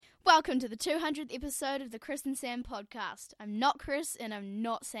Welcome to the 200th episode of the Chris and Sam podcast. I'm not Chris and I'm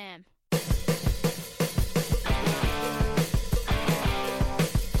not Sam.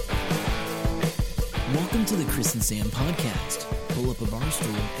 Welcome to the Chris and Sam podcast. Pull up a bar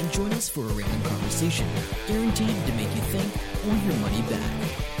stool and join us for a random conversation, guaranteed to make you think or your money back.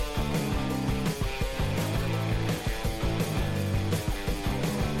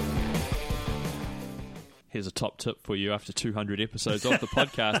 Here's a top tip for you after 200 episodes of the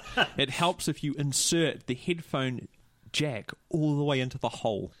podcast. It helps if you insert the headphone jack all the way into the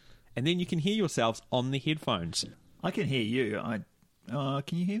hole, and then you can hear yourselves on the headphones. I can hear you. Can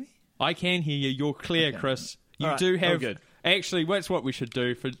you hear me? I can hear you. You're clear, okay. Chris. You right. do have... Oh, good. Actually, that's what we should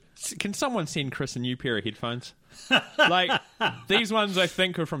do. Can someone send Chris a new pair of headphones? Like, these ones I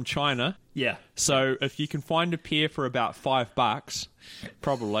think are from China. Yeah. So if you can find a pair for about $5,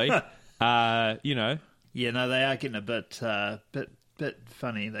 probably, you know... Yeah, no, they are getting a bit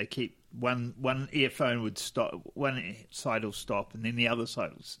funny. They keep one earphone would stop, one side will stop, and then the other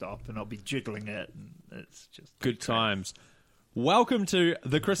side will stop, and I'll be jiggling it, and it's just good times. Welcome to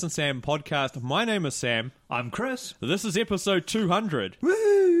the Chris and Sam podcast. My name is Sam. I'm Chris. This is episode 200.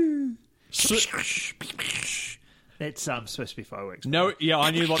 Woo! That's supposed to be fireworks. No, yeah,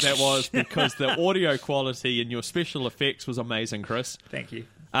 I knew what that was because the audio quality and your special effects was amazing, Chris. Thank you.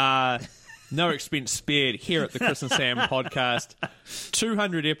 No expense spared here at the Chris and Sam podcast.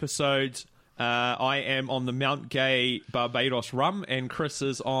 200 episodes. I am on the Mount Gay Barbados rum, and Chris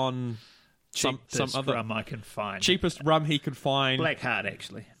is on some other rum I can find. Cheapest rum he could find. Black Heart,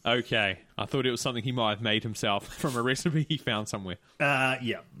 actually. Okay. I thought it was something he might have made himself from a recipe he found somewhere.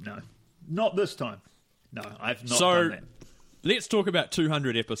 Yeah, no. Not this time. No, I've not done that. Let's talk about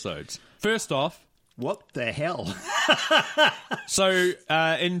 200 episodes. First off, what the hell? So,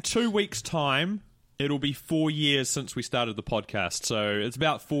 in 2 weeks' time, it'll be 4 years since we started the podcast. So, it's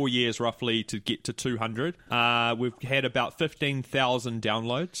about 4 years, roughly, to get to 200. We've had about 15,000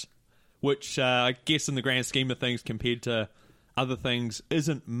 downloads, which I guess in the grand scheme of things, compared to other things,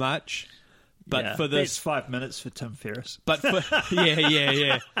 isn't much. But yeah, for this... That's 5 minutes for Tim Ferriss. But for...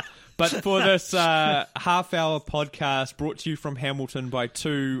 yeah. But for this half-hour podcast brought to you from Hamilton by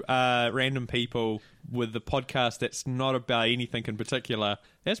two random people with the podcast that's not about anything in particular,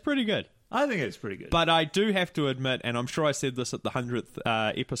 that's pretty good. I think it's pretty good. But I do have to admit, and I'm sure I said this at the 100th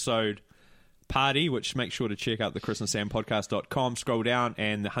episode party, which make sure to check out the chrisandsampodcast.com, scroll down,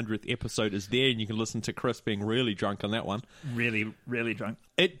 and the 100th episode is there, and you can listen to Chris being really drunk on that one. Really, really drunk.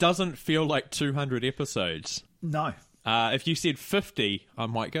 It doesn't feel like 200 episodes. No. If you said 50, I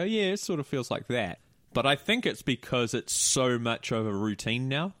might go, yeah, it sort of feels like that. But I think it's because it's so much of a routine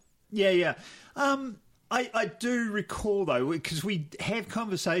now. Yeah. I do recall, though, because we have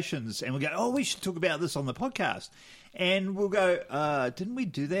conversations and we go, oh, we should talk about this on the podcast. And we'll go, didn't we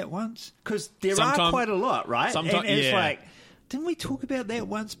do that once? Because there are quite a lot, right? And it's like, didn't we talk about that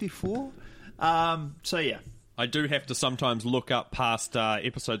once before? So, yeah. I do have to sometimes look up past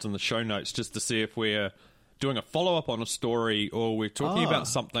episodes on the show notes just to see if we're doing a follow-up on a story or we're talking about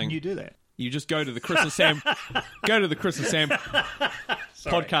something. Can you do that? You just go to the Chris and Sam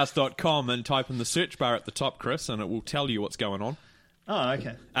podcast.com and type in the search bar at the top, Chris, and it will tell you what's going on. Oh,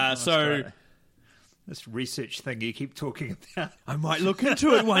 okay. So this research thing you keep talking about. I might look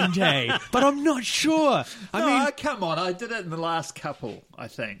into it one day, but I'm not sure. I mean, come on. I did it in the last couple, I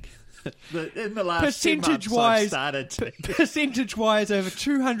think. In the last 2 months, I've started to. Percentage-wise, over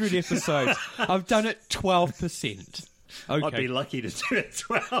 200 episodes, I've done it 12%. Okay. I'd be lucky to do it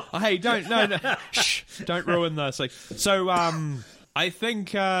 12. Hey, no. Shh, don't ruin this. So, I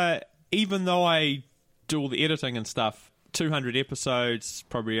think even though I do all the editing and stuff, 200 episodes,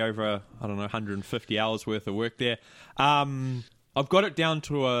 probably over, 150 hours worth of work there. I've got it down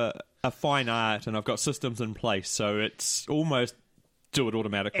to a fine art, and I've got systems in place, so it's almost do it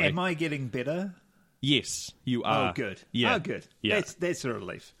automatically. Am I getting better? Yes, you are. Oh, good. Yeah. Oh, good. Yeah. That's a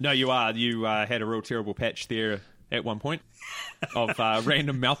relief. No, you are. You had a real terrible patch there at one point of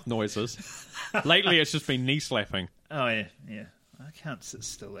random mouth noises. Lately, it's just been knee slapping. Oh, yeah. I can't sit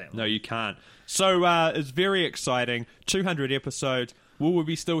still that long. No, you can't. So, it's very exciting. 200 episodes. Will we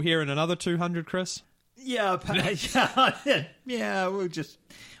be still here in another 200, Chris? Yeah, we'll just...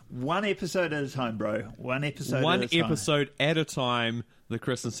 One episode at a time, bro. One episode at a time. The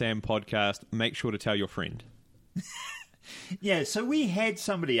Chris and Sam podcast. Make sure to tell your friend. Yeah, so we had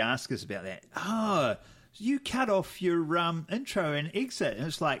somebody ask us about that. Oh, you cut off your intro and exit. And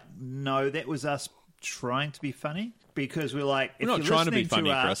it's like, no, that was us trying to be funny. Because we're like... We're not trying to be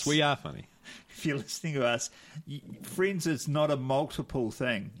funny, Chris. We are funny. if you're listening to us, friends is not a multiple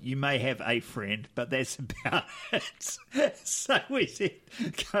thing. You may have a friend, but that's about it. So we said,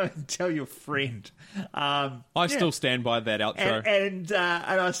 go and tell your friend. I still stand by that outro. And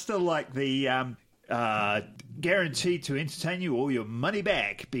I still like the guaranteed to entertain you all your money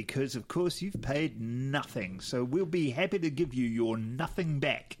back because, of course, you've paid nothing. So we'll be happy to give you your nothing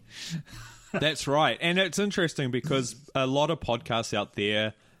back. That's right. And it's interesting because a lot of podcasts out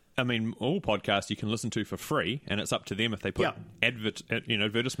there, I mean, all podcasts you can listen to for free, and it's up to them if they put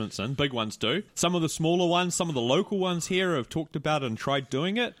advertisements in. Big ones do. Some of the smaller ones, some of the local ones here have talked about it and tried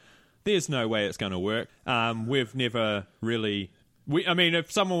doing it. There's no way it's going to work. We've never really... I mean,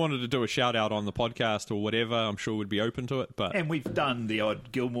 if someone wanted to do a shout-out on the podcast or whatever, I'm sure we'd be open to it. But and we've done the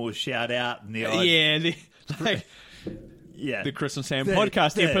odd Gilmore shout-out and the odd... The Chris and Sam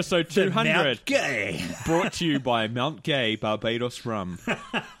podcast, episode 200. Mount Gay. Brought to you by Mount Gay Barbados Rum.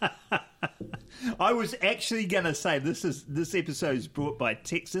 I was actually going to say this episode is brought by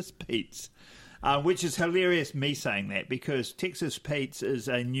Texas Pete's, which is hilarious me saying that because Texas Pete's is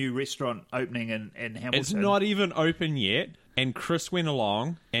a new restaurant opening in Hamilton. It's not even open yet, and Chris went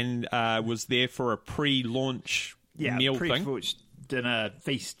along and was there for a pre-launch meal thing. Pre-launch dinner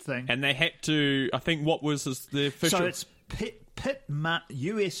feast thing. And they had to, I think, what was the official... So it's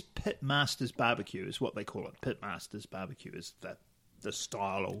US Pitmasters Barbecue is what they call it. Pitmasters Barbecue is the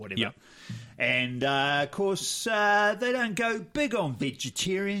style or whatever. Yep. And, of course, they don't go big on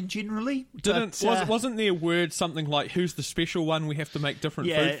vegetarian generally. Wasn't there a word something like, who's the special one we have to make different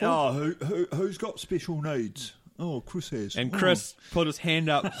food for? Oh, who's got special needs? Oh, Chris has. And Chris put his hand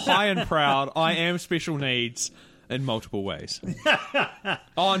up high and proud. I am special needs. In multiple ways.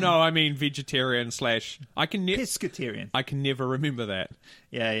 Oh no, I mean vegetarian / pescatarian. I can never remember that.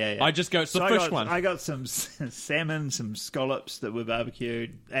 Yeah. I just go, it's the fish one. I got some salmon, some scallops that were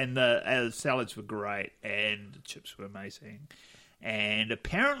barbecued, and the salads were great, and the chips were amazing. And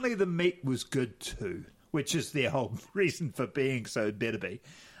apparently the meat was good too, which is their whole reason for being so better be.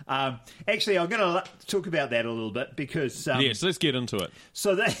 Actually, I'm going to talk about that a little bit because... yes, let's get into it.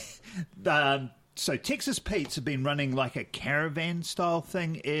 So Texas Pete's have been running like a caravan-style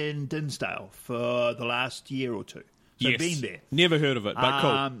thing in Dinsdale for the last year or two. So yes. been there. Never heard of it, but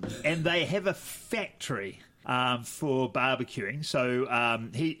cool. And they have a factory for barbecuing. So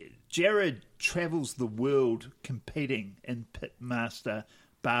Jared travels the world competing in pitmaster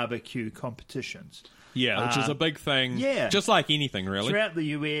barbecue competitions. Yeah, which is a big thing. Yeah. Just like anything, really. Throughout the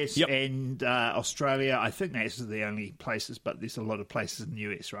US and Australia. I think those are the only places, but there's a lot of places in the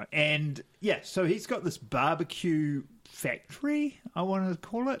US, right? And, so he's got this barbecue factory, I want to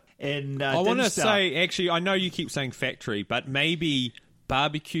call it. And I want to say, actually, I know you keep saying factory, but maybe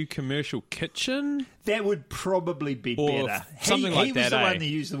barbecue commercial kitchen? That would probably be better. Something like that, He was the one that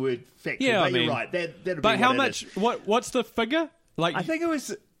used the word factory, but you're right. That'd be but how much, what's the figure? Like, I think it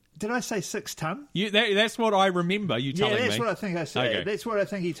was... Did I say 6 ton? That's what I remember you telling me. Yeah, that's what I think I said. Okay. That's what I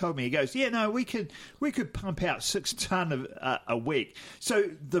think he told me. He goes, we could pump out 6 ton a week. So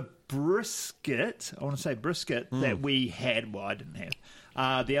the brisket, I want to say brisket, that we had, I didn't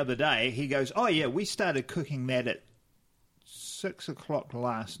have, the other day, he goes, we started cooking that at 6 o'clock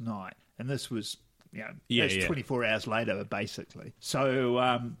last night. And this was... that's 24 hours later, basically.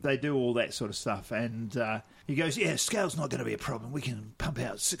 So they do all that sort of stuff. And he goes, scale's not going to be a problem. We can pump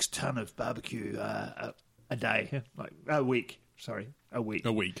out 6 ton of barbecue a day. Like a week. Sorry, a week.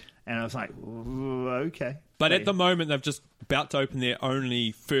 A week. And I was like, okay. But at the moment, they've just about to open their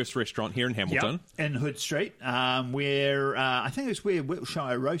only first restaurant here in Hamilton. Yep, in Hood Street, where I think it's where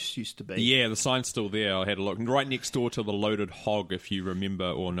Wiltshire Roast used to be. Yeah, the sign's still there. I had a look. And right next door to the Loaded Hog, if you remember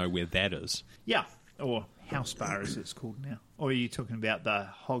or know where that is. Yeah. Or House Bar, as it's called now. Or are you talking about the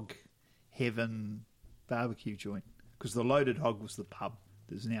Hog Heaven barbecue joint? Because the Loaded Hog was the pub.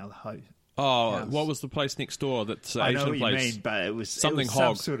 There's now the house. Oh, what was the place next door? That's Asian I know what place. you mean, but it was something some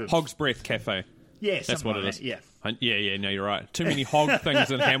Hog. sort of... Hog's Breath Cafe. Yeah, that's what like it is. Yeah. No, you're right. Too many hog things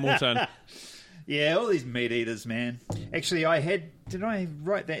in Hamilton. Yeah, all these meat eaters, man. Actually, did I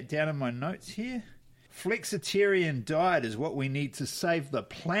write that down in my notes here? Flexitarian diet is what we need to save the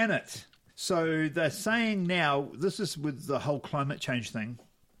planet. So they're saying now, this is with the whole climate change thing,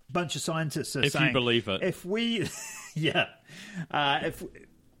 a bunch of scientists are saying... If you believe it. If we...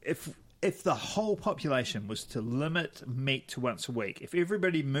 If the whole population was to limit meat to once a week, if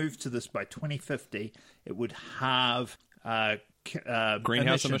everybody moved to this by 2050, it would halve...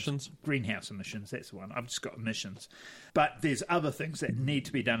 greenhouse emissions? Greenhouse emissions, that's the one. I've just got emissions. But there's other things that need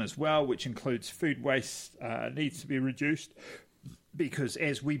to be done as well, which includes food waste needs to be reduced. Because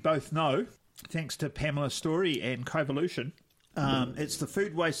as we both know, thanks to Pamela's story and Covolution, It's the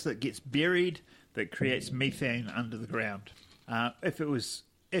food waste that gets buried that creates methane under the ground. If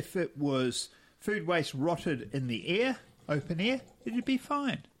it was food waste rotted in the air, open air, it'd be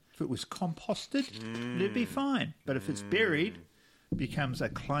fine. If it was composted, it'd be fine. But if it's buried, it becomes a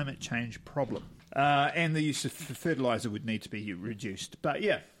climate change problem. And the use of fertilizer would need to be reduced. But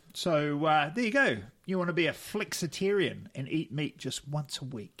yeah, so there you go. You want to be a flexitarian and eat meat just once a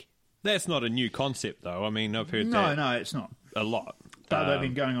week. That's not a new concept, though. I mean, I've heard that. No, it's not. A lot. But they've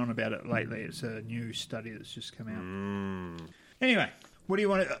been going on about it lately. It's a new study that's just come out. Anyway, what do you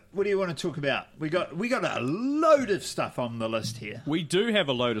want to talk about? We got a load of stuff on the list here. We do have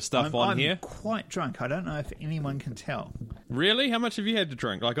a load of stuff on here. I'm quite drunk. I don't know if anyone can tell. Really? How much have you had to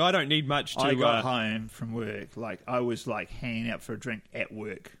drink? Like, I don't need much to... I got home from work. Like, I was like hanging out for a drink at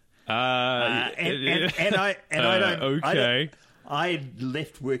work. I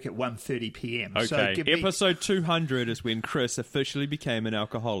left work at 1:30 p.m. Okay, so episode 200 is when Chris officially became an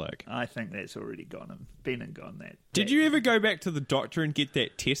alcoholic. I think that's already been and gone. Did you ever go back to the doctor and get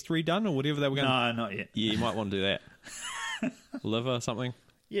that test redone or whatever they were going to... No, not yet. Yeah, you might want to do that. Liver or something?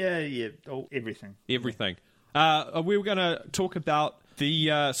 Yeah, everything. Everything. We were going to talk about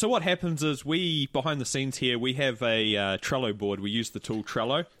the... so what happens is behind the scenes here, we have a Trello board. We use the tool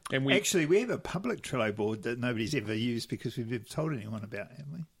Trello. And Actually, we have a public Trello board that nobody's ever used because we've never told anyone about it,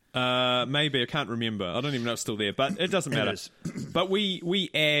 haven't we? Maybe. I can't remember. I don't even know it's still there, but it doesn't matter. But we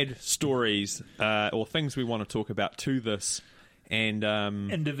add stories or things we want to talk about to this. And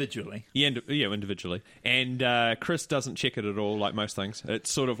individually. Yeah, individually. And Chris doesn't check it at all, like most things.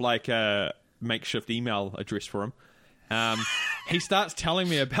 It's sort of like a makeshift email address for him. He starts telling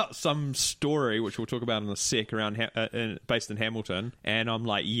me about some story, which we'll talk about in a sec, around based in Hamilton, and I'm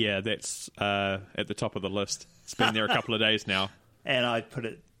like, yeah, that's at the top of the list. It's been there a couple of days now. And I put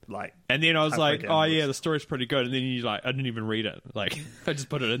it like... And then I was like, oh yeah, the story's pretty good. And then you're like, I didn't even read it. Like, I just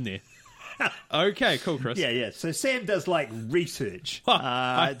put it in there. Okay, cool, Chris. Yeah. So Sam does like research.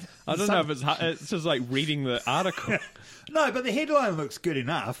 I don't know if it's just like reading the article. No, but the headline looks good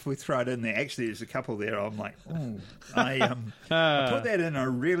enough. We throw it in there. Actually, there's a couple there. I'm like, I put that in. I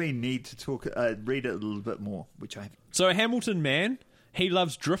really need to read it a little bit more, which I haven't. So a Hamilton man, he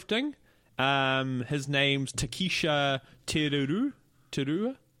loves drifting. His name's Takesha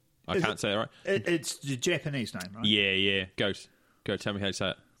Terua. I can't say that right. It's the Japanese name, right? Yeah. Go tell me how to say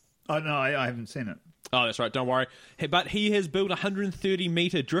it. Oh, no, I haven't seen it. Oh, that's right. Don't worry. But he has built a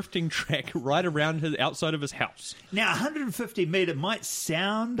 130-metre drifting track right around outside of his house. Now, 150 metre might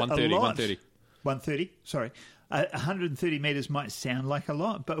sound 130, a lot. 130. Sorry. 130 metres might sound like a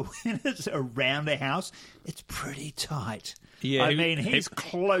lot, but when it's around a house, it's pretty tight. Yeah, he's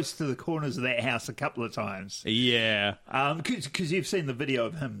close to the corners of that house a couple of times. Yeah. Because you've seen the video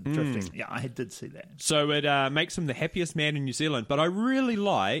of him drifting. Yeah, I did see that. So it makes him the happiest man in New Zealand. But I really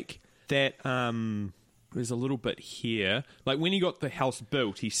like that there's a little bit here. Like when he got the house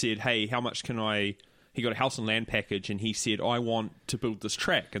built, he said, hey, how much can I... He got a house and land package and he said, I want to build this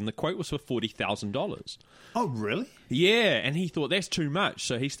track. And the quote was for $40,000. Oh, really? Yeah, and he thought that's too much.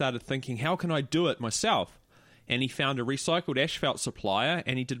 So he started thinking, how can I do it myself? And he found a recycled asphalt supplier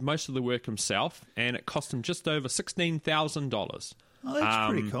and he did most of the work himself. And it cost him just over $16,000. Oh,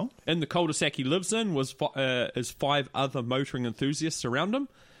 that's pretty cool. In the cul-de-sac he lives in is 5 other motoring enthusiasts around him.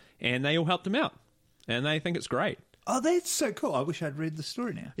 And they all helped him out. And they think it's great. Oh, that's so cool. I wish I'd read the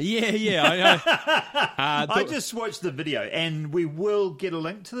story now. Yeah. I know. I just watched the video, and we will get a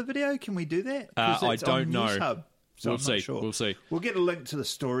link to the video. Can we do that? I don't know. Hub, so we'll see. Sure. We'll see. We'll get a link to the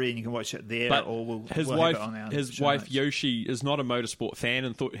story, and you can watch it there, but or his wife Yoshi is not a motorsport fan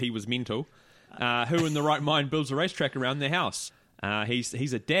and thought he was mental. Who in the right mind builds a racetrack around their house?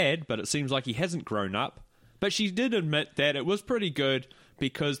 He's a dad, but it seems like he hasn't grown up. But she did admit that it was pretty good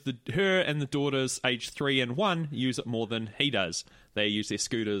because her and the daughters, aged 3 and 1, use it more than he does. They use their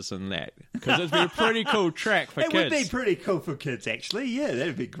scooters and that. Because it'd be a pretty cool track for kids. It would be pretty cool for kids, actually. Yeah,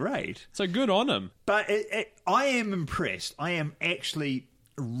 that'd be great. So good on him. But I am impressed. I am actually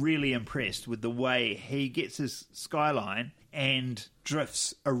really impressed with the way he gets his skyline and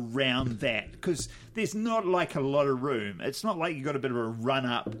drifts around that, because there's not like a lot of room. It's not like you got a bit of a run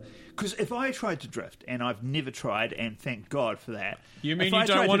up. Because if I tried to drift, and I've never tried, and thank God for that. You mean you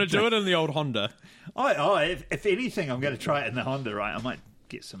don't want to do it in the old Honda? If anything, I'm going to try it in the Honda, right? I might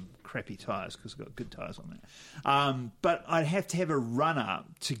get some crappy tyres because I've got good tyres on that. But I'd have to have a run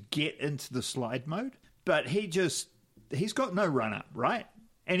up to get into the slide mode. But he's got no run up, right?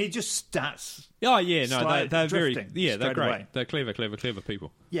 And he just starts. Oh yeah, no, they're very they're great. Away. They're clever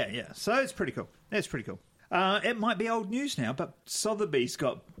people. Yeah. So it's pretty cool. That's pretty cool. It might be old news now, but Sotheby's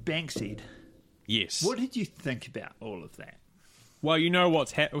got Banksy'd. Yes. What did you think about all of that? Well, you know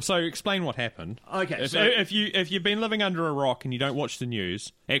what's happened. So explain what happened. Okay. If you've been living under a rock and you don't watch the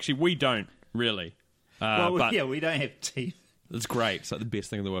news, actually we don't really. But we don't have teeth. It's great. It's like the best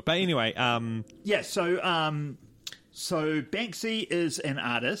thing in the world. But anyway, So Banksy is an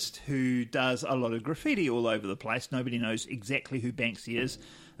artist who does a lot of graffiti all over the place. Nobody knows exactly who Banksy is.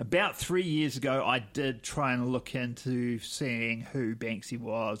 About 3 years ago, I did try and look into seeing who Banksy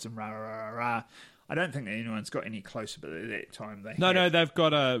was and rah, rah, rah, rah. I don't think anyone's got any closer, but at that time they've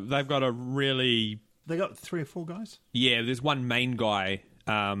got a really... They got 3 or 4 guys? Yeah, there's one main guy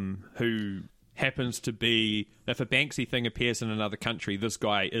who happens to be... If a Banksy thing appears in another country, this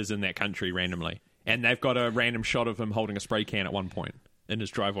guy is in that country randomly. And they've got a random shot of him holding a spray can at one point in his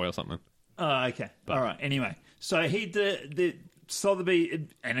driveway or something. Oh, okay. All right. Anyway, so he did the Sotheby,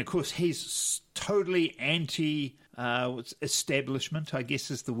 and of course he's totally establishment, I guess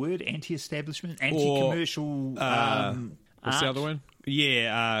is the word, anti-establishment, anti-commercial. What's the other one?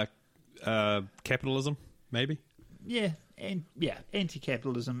 Yeah, capitalism, maybe. Yeah,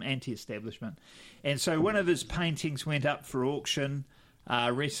 anti-capitalism, anti-establishment. And so one of his paintings went up for auction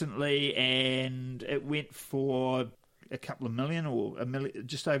recently, and it went for a couple of million, or $1 million,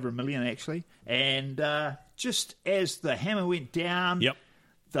 just over $1 million actually. And just as the hammer went down,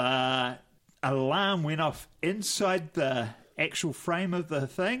 the alarm went off inside the actual frame of the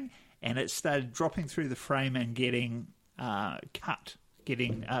thing, and it started dropping through the frame and getting cut.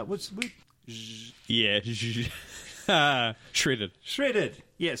 Getting what's the word? Yeah. Shredded.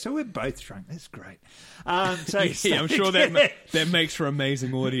 Yeah, so we're both drunk. That's great. I'm sure that makes for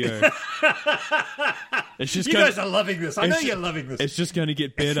amazing audio. It's just you guys are loving this. I know you're loving this. It's just going to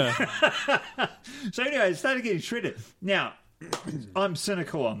get better. So anyway, it started getting shredded. Now, I'm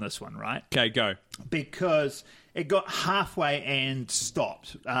cynical on this one, right? Okay, go. Because it got halfway and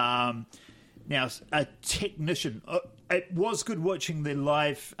stopped. Now, a technician... it was good watching the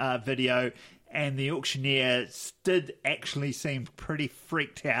live video, and the auctioneer did actually seem pretty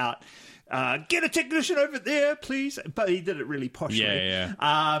freaked out. Get a technician over there, please. But he did it really poshly. Yeah.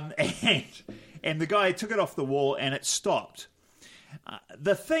 And the guy took it off the wall, and it stopped.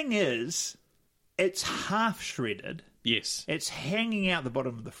 The thing is, it's half shredded. Yes. It's hanging out the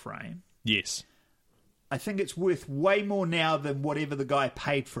bottom of the frame. Yes. I think it's worth way more now than whatever the guy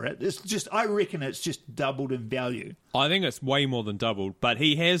paid for it. I reckon it's just doubled in value. I think it's way more than doubled, but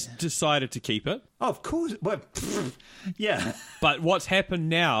he has decided to keep it. Oh, of course. Well, yeah. But what's happened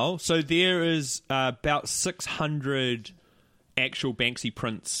now, so there is about 600 actual Banksy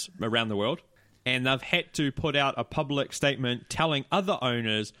prints around the world, and they've had to put out a public statement telling other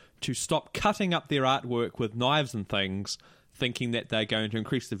owners to stop cutting up their artwork with knives and things, thinking that they're going to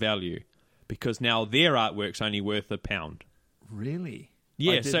increase the value. Because now their artwork's only worth £1. Really?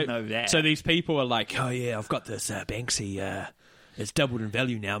 Yeah, I didn't know that. So these people are like, oh yeah, I've got this Banksy, it's doubled in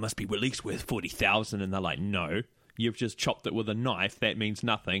value now, must be released worth 40,000, and they're like, no, you've just chopped it with a knife, that means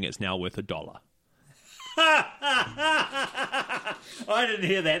nothing, it's now worth $1. I didn't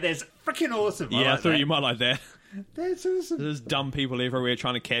hear that. That's freaking awesome. I thought you might like that. That's awesome. There's dumb people everywhere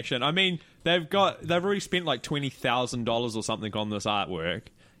trying to cash in. I mean, they've already spent like $20,000 or something on this artwork.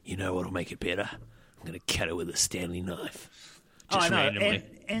 You know what'll make it better? I'm going to cut it with a Stanley knife. Just randomly.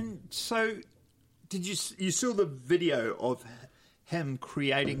 And so, did you saw the video of him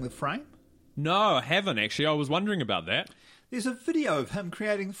creating the frame? No, I haven't actually. I was wondering about that. There's a video of him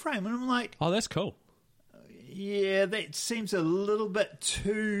creating the frame, and I'm like, oh, that's cool. Yeah, that seems a little bit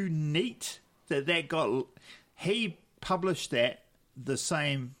too neat. That got. He published that the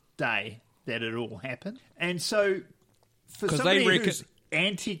same day that it all happened, and so for somebody who's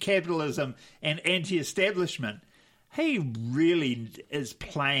anti-capitalism and anti-establishment, he really is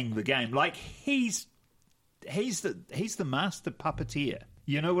playing the game. Like he's the master puppeteer.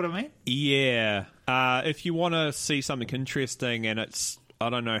 You know what I mean? Yeah. If you want to see something interesting, and it's, I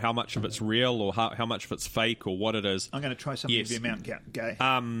don't know how much of it's real or how much of it's fake or what it is. I'm going to try something with Mount Gay.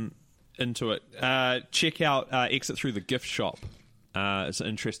 Into it. Check out Exit Through the Gift Shop. It's an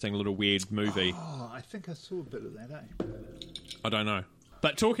interesting little weird movie. Oh, I think I saw a bit of that, I don't know.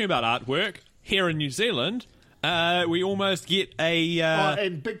 But talking about artwork, here in New Zealand, we almost get a...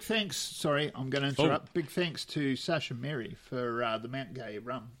 and big thanks, sorry, I'm going to interrupt. Big thanks to Sasha Mary for the Mount Gay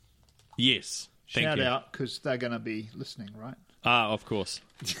rum. Yes, thank you. Shout out, because they're going to be listening, right? Of course.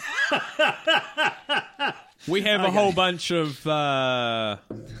 We have a whole bunch of...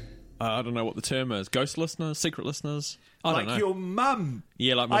 I don't know what the term is. Ghost listeners? Secret listeners? I don't know. Like your mum.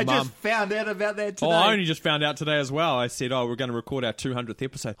 Yeah, like my mum. I just found out about that today. Oh, I only just found out today as well. I said, we're going to record our 200th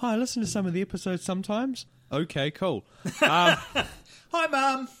episode. I listen to some of the episodes sometimes. Okay, cool. Hi,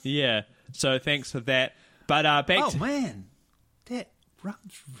 Mum. Yeah, so thanks for that. But back to... man.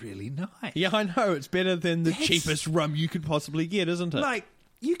 rum's really nice. Yeah, I know. It's better than the cheapest rum you could possibly get, isn't it? Like,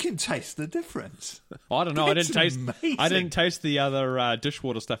 you can taste the difference. I don't know. That's amazing. I didn't taste the other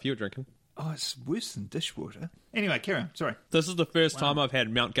dishwater stuff you were drinking. Oh, it's worse than dishwater. Anyway, carry on. Sorry. This is the first time I've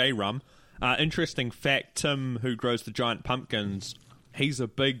had Mount Gay rum. Interesting fact, Tim, who grows the giant pumpkins, he's a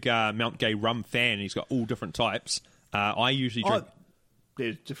big Mount Gay rum fan. He's got all different types. I usually drink...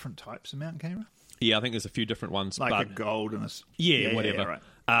 There's different types of Mount Gay rum? Yeah, I think there's a few different ones. Like a gold and a... Yeah, whatever.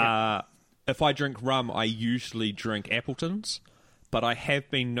 Yeah, right. If I drink rum, I usually drink Appleton's, but I have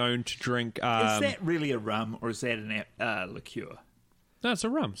been known to drink... is that really a rum, or is that an liqueur? No, it's a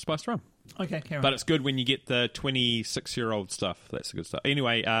rum, spiced rum. Okay, carry on. But it's good when you get the 26-year-old stuff. That's the good stuff.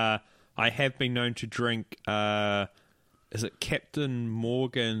 Anyway, I have been known to drink... is it Captain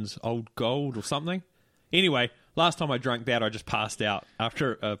Morgan's Old Gold or something? Anyway... Last time I drank that, I just passed out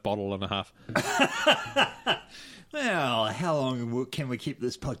after a bottle and a half. Well, how long can we keep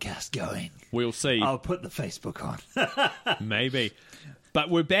this podcast going? We'll see. I'll put the Facebook on. Maybe. But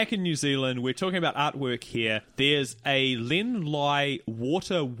we're back in New Zealand. We're talking about artwork here. There's a Len Lai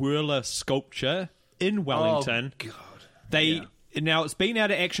water whirler sculpture in Wellington. Oh, God. Now, it's been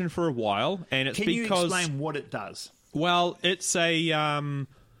out of action for a while, and it's Can because... you explain what it does? Well, it's a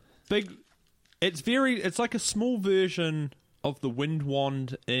big... It's like a small version of the wind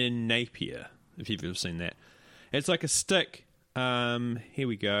wand in Napier, if you've ever seen that. It's like a stick. Here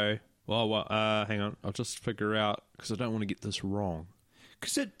we go. Well, hang on. I'll just figure out, because I don't want to get this wrong.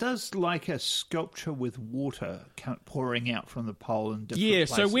 Because it does like a sculpture with water pouring out from the pole in different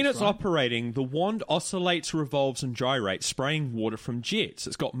places, so when it's right? operating, the wand oscillates, revolves, and gyrates, spraying water from jets.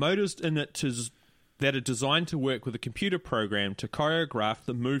 It's got motors in it that are designed to work with a computer program to choreograph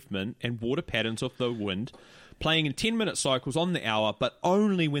the movement and water patterns of the wind, playing in 10-minute cycles on the hour, but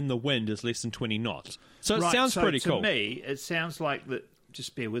only when the wind is less than 20 knots. So it sounds pretty cool. To me, it sounds like that.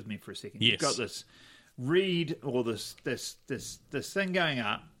 Just bear with me for a second. Yes. You've got this reed or this thing going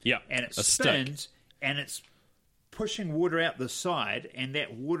up, and it spins, and it's pushing water out the side, and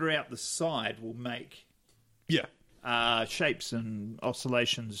that water out the side will make shapes and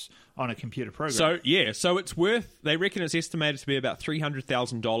oscillations on a computer program. So it's worth. They reckon it's estimated to be about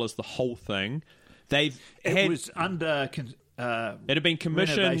 $300,000. The whole thing. It had been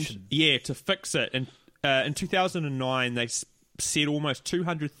commissioned, renovation. to fix it. And in 2009, they said almost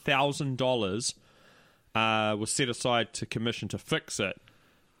 $200,000 was set aside to commission to fix it,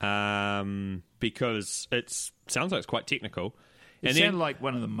 because it sounds like it's quite technical. It sounded like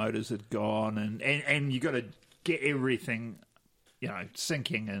one of the motors had gone, and you got to get everything,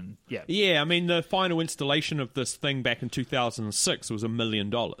 syncing and Yeah, I mean, the final installation of this thing back in 2006 was $1 million.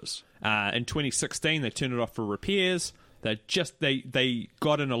 In 2016, they turned it off for repairs. They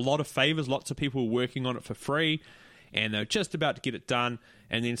got in a lot of favours. Lots of people were working on it for free, and they're just about to get it done.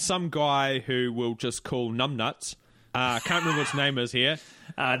 And then some guy who we'll just call Numbnuts, can't remember what his name is here.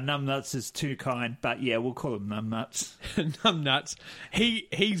 Numbnuts is too kind, but yeah, we'll call him Numbnuts. Numbnuts.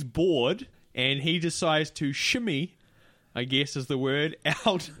 He's bored, and he decides to shimmy, I guess is the word,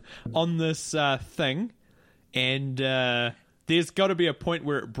 out on this thing, and there's got to be a point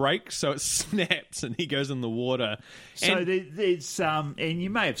where it breaks, so it snaps, and he goes in the water. So there's and you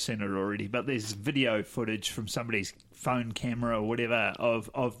may have seen it already, but there's video footage from somebody's phone camera or whatever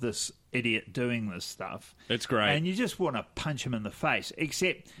of this idiot doing this stuff. It's great. And you just want to punch him in the face,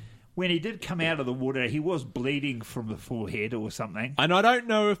 except when he did come out of the water, he was bleeding from the forehead or something. And I don't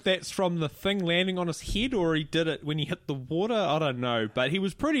know if that's from the thing landing on his head or he did it when he hit the water. I don't know. But he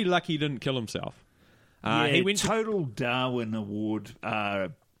was pretty lucky he didn't kill himself. He went total Darwin Award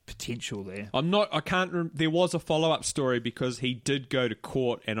potential there. There was a follow-up story because he did go to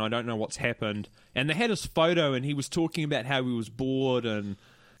court, and I don't know what's happened. And they had his photo, and he was talking about how he was bored and...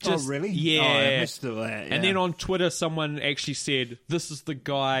 Oh, really? Yeah. Oh, I missed all that, yeah. And then on Twitter, someone actually said, this is the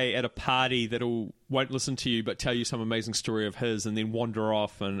guy at a party that won't listen to you but tell you some amazing story of his and then wander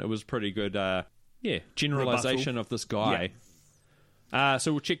off. And it was pretty good, generalization of this guy. Yeah.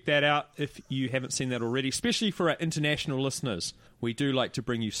 So we'll check that out if you haven't seen that already, especially for our international listeners. We do like to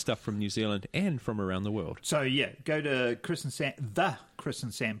bring you stuff from New Zealand and from around the world. So, go to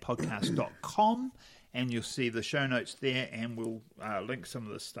thechrisandsampodcast.com and you'll see the show notes there, and we'll link some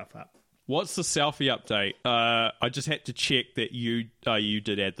of this stuff up. What's the selfie update? I just had to check that you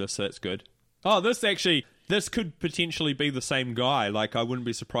did add this, so that's good. Oh, this could potentially be the same guy. Like, I wouldn't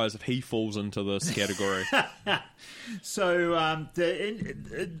be surprised if he falls into this category. So, and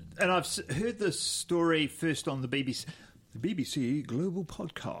I've heard this story first on the BBC Global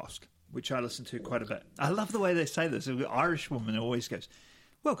Podcast, which I listen to quite a bit. I love the way they say this. An Irish woman always goes,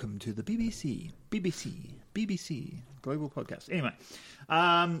 Welcome to the BBC Global Podcast. Anyway,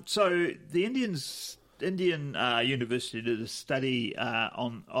 so the Indian university did a study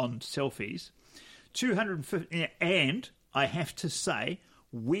on selfies. 250, and I have to say,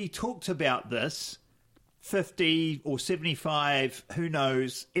 we talked about this 50 or 75, who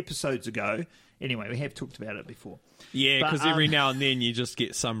knows, episodes ago. Anyway, we have talked about it before. Yeah, because every now and then you just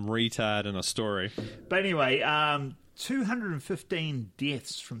get some retard in a story. But anyway, 215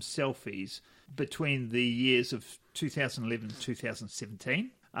 deaths from selfies between the years of 2011 and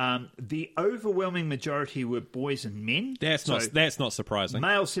 2017. The overwhelming majority were boys and men. That's not surprising.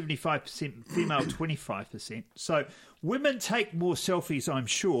 Male 75%, female 25%. So women take more selfies, I'm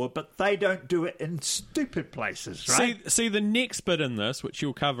sure, but they don't do it in stupid places, right? See the next bit in this, which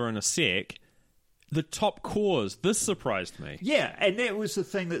you'll cover in a sec, the top cause. This surprised me. Yeah, and that was the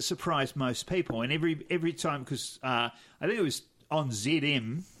thing that surprised most people. And every time, because I think it was on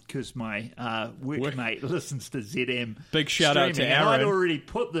ZM, because my workmate listens to ZM. Big shout out to Aaron. I'd already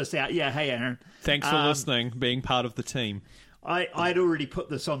put this out. Yeah, hey Aaron. Thanks for listening, being part of the team. I'd already put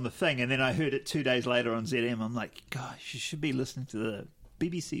this on the thing, and then I heard it 2 days later on ZM. I'm like, gosh, you should be listening to the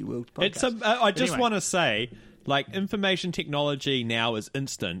BBC World Podcast. I just want to say, like, information technology now is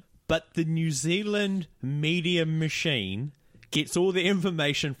instant, but the New Zealand media machine gets all the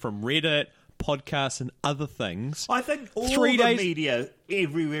information from Reddit, podcasts, and other things. I think all the media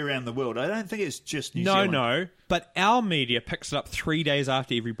everywhere around the world. I don't think it's just New Zealand. No, but our media picks it up 3 days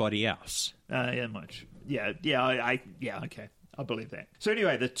after everybody else. Yeah, much. Yeah, okay. I believe that. So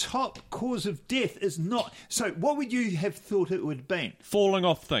anyway, the top cause of death is not... So what would you have thought it would have been? Falling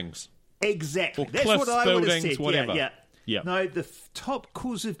off things. Exactly. Or That's cliffs, what I would have buildings, said. whatever. Yeah. Yeah. No, the top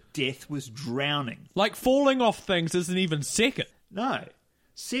cause of death was drowning. Like, falling off things isn't even second. No.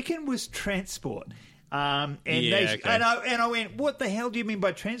 Second was transport. And okay. I went, what the hell do you mean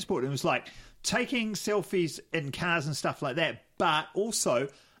by transport? And it was like taking selfies in cars and stuff like that, but also...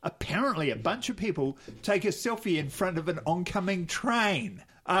 Apparently, a bunch of people take a selfie in front of an oncoming train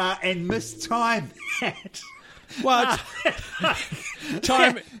and mistime that. Well,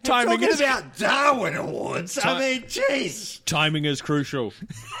 timing talking is about Darwin Awards. I mean, jeez. Timing is crucial.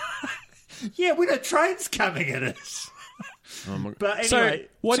 Yeah, when a train's coming at us. But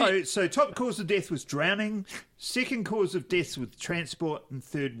anyway, so top cause of death was drowning. Second cause of death was transport, and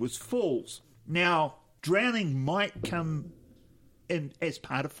third was falls. Now, drowning might come as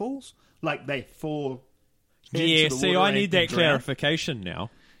part of falls, like they fall. Yeah, see, I need that clarification now.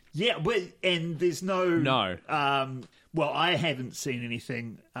 Yeah, and there's no. Well, I haven't seen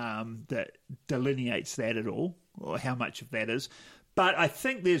anything that delineates that at all, or how much of that is. But I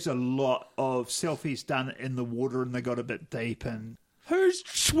think there's a lot of selfies done in the water, and they got a bit deep. And who's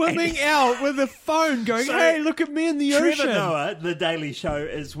swimming out with a phone, going, "Hey, look at me in the ocean"? Trevor Noah, The Daily Show,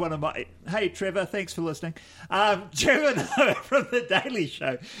 is one of my. Hey, Trevor, thanks for listening. Trevor Noah from The Daily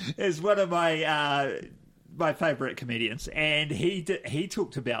Show is one of my favourite comedians, and he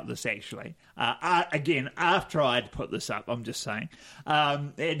talked about this actually. Again, after I'd put this up, I'm just saying,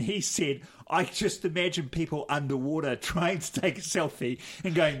 and he said, I just imagine people underwater trying to take a selfie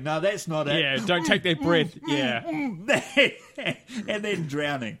and going, no, that's not it. Yeah, don't take that breath. Yeah. And then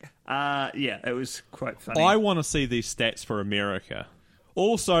drowning. Yeah, it was quite funny. I want to see these stats for America.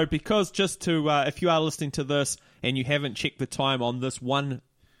 Also, because just to, if you are listening to this and you haven't checked the time on this one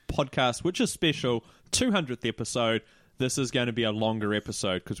podcast, which is special, 200th episode, this is going to be a longer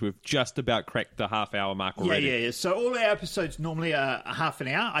episode because we've just about cracked the half-hour mark already. Yeah. So all our episodes normally are half an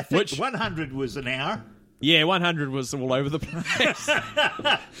hour. I think 100 was an hour. Yeah, 100 was all over the place.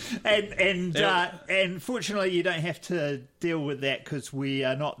 and fortunately, you don't have to deal with that because we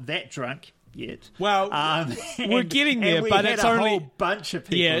are not that drunk yet. Well, we're getting there, but it's only a whole bunch of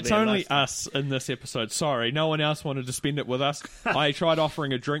people. Yeah, it's only us in this episode. Sorry, no one else wanted to spend it with us. I tried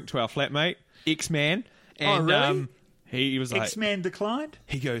offering a drink to our flatmate, X-Man, and really? He was like, X-Man declined?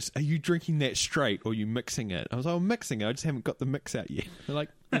 He goes, are you drinking that straight or are you mixing it? I was like, I'm mixing it. I just haven't got the mix out yet. They're like,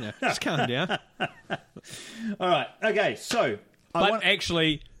 just calm down. All right. Okay, so...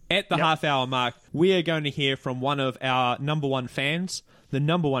 Actually, at the half-hour mark, we are going to hear from one of our number one fans, the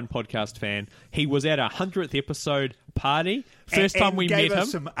number one podcast fan. He was at our 100th episode party. First time we met him. Gave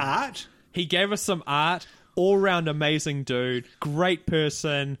us some art. He gave us some art. All-round amazing dude. Great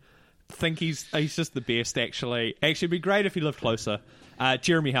person. Think he's just the best, actually. Actually, it'd be great if he lived closer.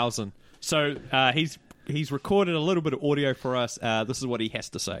 Jeremy Housen. So he's recorded a little bit of audio for us. This is what he has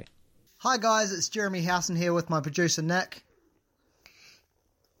to say. Hi guys, it's Jeremy Housen here with my producer Nick.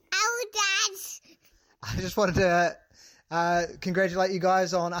 Oh, Dad! I just wanted to congratulate you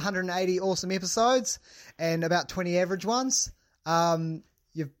guys on 180 awesome episodes and about 20 average ones.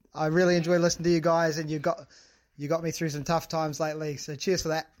 You're I really enjoy listening to you guys, and you got me through some tough times lately. So cheers for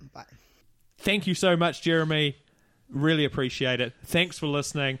that. Bye. Thank you so much, Jeremy. Really appreciate it. Thanks for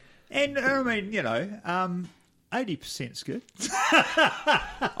listening. And I mean, 80%'s good.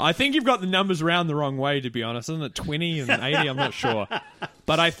 I think you've got the numbers around the wrong way, to be honest. Isn't it 20 and 80? I'm not sure.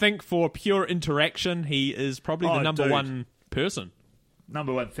 But I think for pure interaction, he is probably the number one person.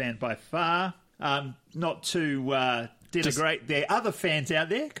 Number one fan by far. Not to denigrate their other fans out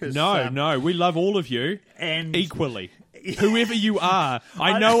there. Cause, No, we love all of you and equally. Whoever you are.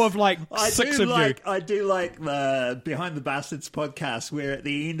 I know of like six of you. I do like the Behind the Bastards podcast where at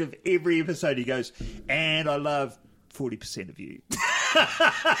the end of every episode he goes, and I love 40% of you.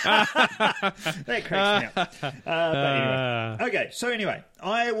 That cracks me up. But anyway. Okay, so anyway,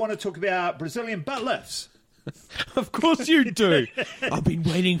 I want to talk about Brazilian butt lifts. Of course you do. I've been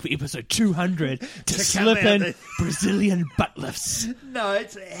waiting for episode 200 to slip in the Brazilian butt lifts. No,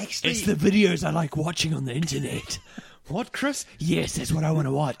 it's actually... It's the videos I like watching on the internet. What, Chris? Yes, that's what I want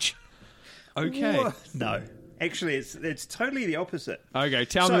to watch. Okay. What? No. Actually, it's totally the opposite. Okay,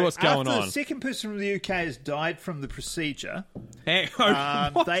 tell me what's going on. After the second person from the UK has died from the procedure,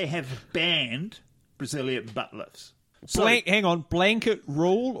 What? they have banned Brazilian butt lifts. So Hang on, blanket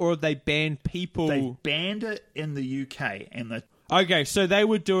rule, or have they banned people? they banned it in the UK, and Okay, so they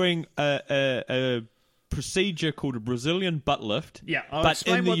were doing a procedure called a Brazilian butt lift. Yeah, I'll but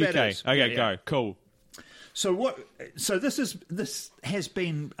explain in the what UK. that is. Okay, Yeah. go. Cool. So this has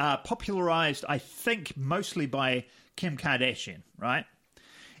been popularized, I think, mostly by Kim Kardashian, right?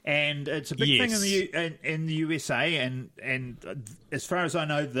 And it's a big thing in the USA, and as far as I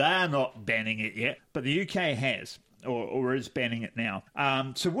know, they're not banning it yet, but the UK has. Or is banning it now.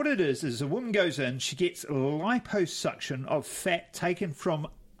 So what it is a woman goes in, she gets liposuction of fat taken from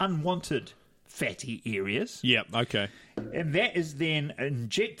unwanted fatty areas. Yep, okay. And that is then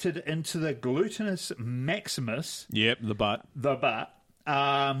injected into the gluteus maximus, Yep, the butt.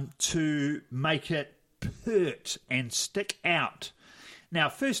 to make it pert and stick out. Now,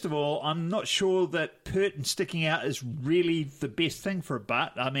 first of all, I'm not sure that pert and sticking out is really the best thing for a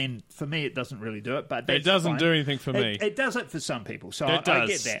butt. I mean, for me, it doesn't really do it, but that's It doesn't fine. do anything for me. It does it for some people, so It I does.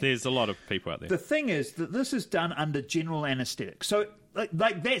 get that. There's a lot of people out there. The thing is that this is done under general anaesthetic, so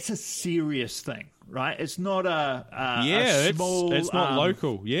like that's a serious thing, right? It's not a small. It's not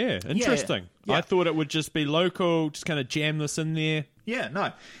local. Yeah, interesting. yeah. I thought it would just be local. Just kind of jam this in there. Yeah,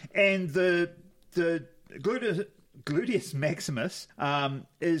 no, and the gluteus maximus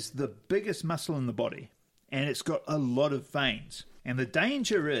is the biggest muscle in the body, and it's got a lot of veins. And the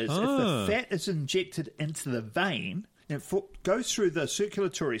danger is if the fat is injected into the vein, it goes through the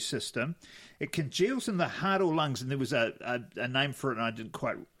circulatory system, it congeals in the heart or lungs, and there was a name for it, and I didn't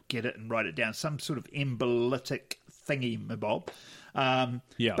quite get it and write it down, some sort of embolytic thingy-mabob.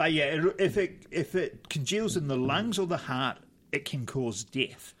 Yeah. But yeah, if it congeals in the lungs or the heart, it can cause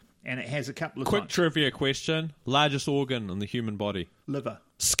death. And it has a couple of Quick times. trivia question. Largest organ in the human body? Liver.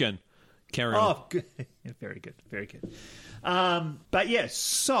 Skin. Carry on. Oh, good. Very good. Very good. But yeah,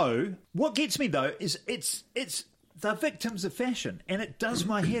 so what gets me though is it's the victims of fashion, and it does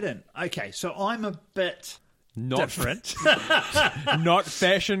my head in. Okay, so I'm a bit different. Not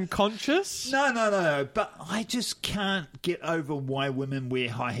fashion conscious? No. But I just can't get over why women wear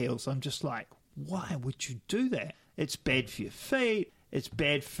high heels. I'm just like, why would you do that? It's bad for your feet. It's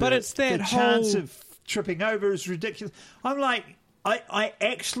bad for But it's that the chance whole- of tripping over is ridiculous. I'm like, I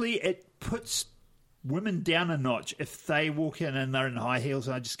actually, it puts women down a notch if they walk in and they're in high heels,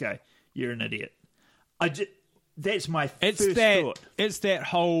 and I just go, you're an idiot. That's my first thought. It's that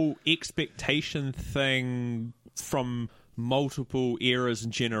whole expectation thing from multiple eras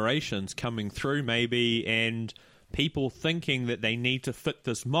and generations coming through maybe, and people thinking that they need to fit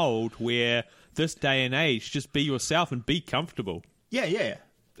this mold where this day and age, just be yourself and be comfortable. Yeah.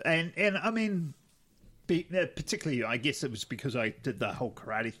 And I mean, particularly, I guess it was because I did the whole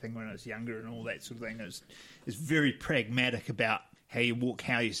karate thing when I was younger and all that sort of thing. It's very pragmatic about how you walk,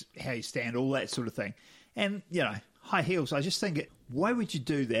 how you stand, all that sort of thing. And, high heels, I just think, why would you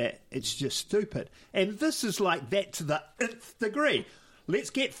do that? It's just stupid. And this is like that to the nth degree. Let's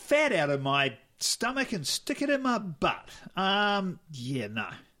get fat out of my stomach and stick it in my butt. No,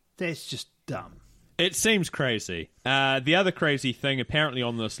 that's just dumb. It seems crazy. The other crazy thing, apparently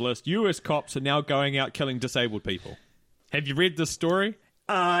on this list, US cops are now going out killing disabled people. Have you read this story?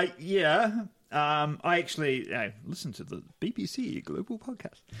 Yeah. I actually listened to the BBC Global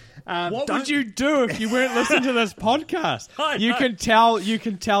Podcast. What would you do if you weren't listening to this podcast? You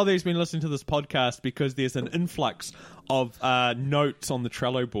can tell there's been listening to this podcast because there's an influx of notes on the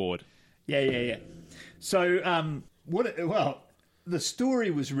Trello board. Yeah. So, the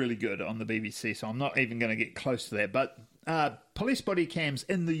story was really good on the BBC, so I'm not even going to get close to that. But police body cams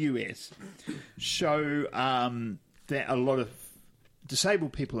in the US show that a lot of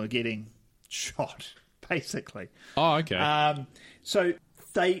disabled people are getting shot, basically. Oh, okay. So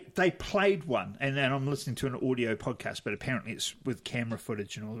they played one, and then I'm listening to an audio podcast, but apparently it's with camera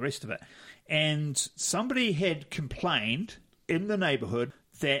footage and all the rest of it. And somebody had complained in the neighbourhood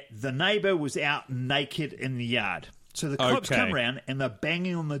that the neighbour was out naked in the yard. So the cops come around and they're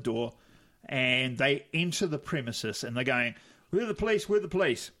banging on the door, and they enter the premises and they're going, "We're the police, we're the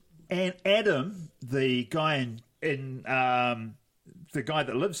police." And Adam, the guy the guy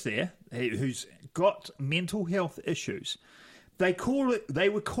that lives there, who's got mental health issues, they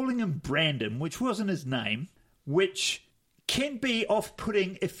were calling him Brandon, which wasn't his name, which can be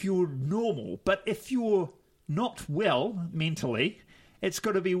off-putting if you're normal, but if you're not well mentally, it's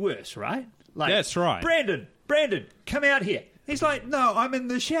got to be worse, right? Like, that's right. Brandon, come out here. He's like, "No, I'm in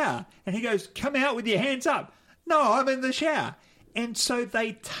the shower." And he goes, "Come out with your hands up." "No, I'm in the shower." And so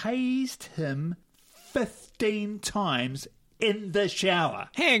they tased him 15 times in the shower.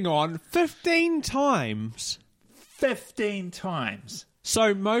 Hang on, 15 times? 15 times.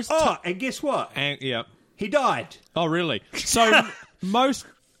 So most... and guess what? Yeah. He died. Oh, really? So most...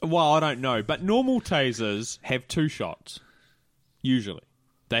 Well, I don't know, but normal tasers have 2 shots, usually.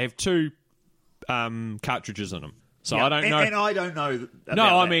 They have 2 cartridges in them. So yeah, I don't know. And I don't know about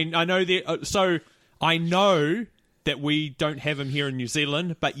No, I that. mean, I know that... so I know that we don't have them here in New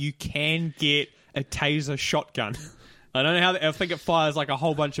Zealand, but you can get a taser shotgun. I don't know how... I think it fires like a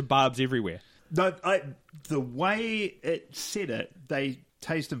whole bunch of barbs everywhere. No, the way it said it, they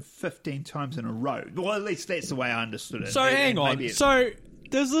tased him 15 times in a row. Well, at least that's the way I understood it. So hang on. So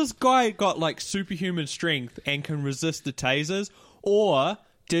does this guy got like superhuman strength and can resist the tasers, or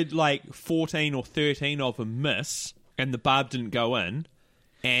did like 14 or 13 of them miss and the barb didn't go in?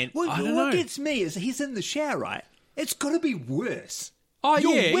 And I don't know. What gets me is he's in the shower, right? It's got to be worse. Oh,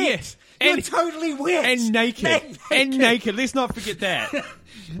 You're yeah, wet. yes. You're And- totally wet. And naked. And naked. Let's not forget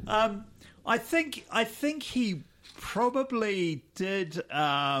that. I think he probably did,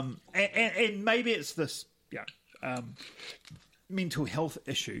 and maybe it's this mental health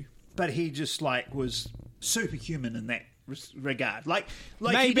issue, but he just like was superhuman in that regard. Like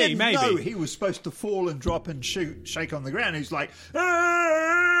he didn't know he was supposed to fall and drop and shake on the ground. He's like,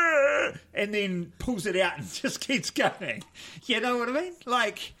 "Arr!" and then pulls it out and just keeps going. You know what I mean?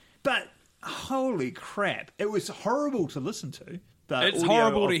 Like, but holy crap, it was horrible to listen to. It's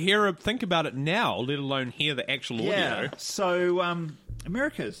horrible to think about it now, let alone hear the actual audio. So,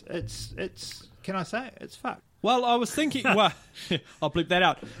 America's, it's can I say it? It's fucked. Well, I was thinking... Well, I'll bleep that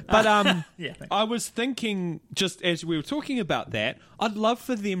out. But Yeah, thanks. I was thinking, just as we were talking about that, I'd love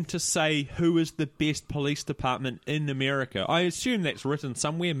for them to say who is the best police department in America. I assume that's written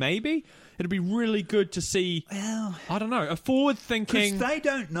somewhere, maybe? It'd be really good to see, Well, I don't know, a forward-thinking... because they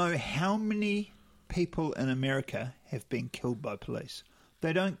don't know how many people in America have been killed by police.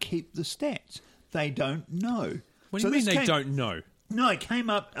 They don't keep the stats. They don't know. What do you mean they don't know? No, it came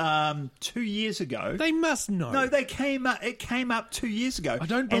up 2 years ago. They must know. No, it came up 2 years ago. I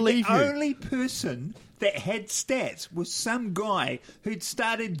don't believe and the you. only person that had stats was some guy who'd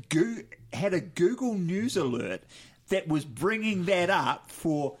had a Google News alert that was bringing that up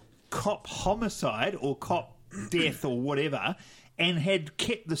for cop homicide or cop death or whatever, and had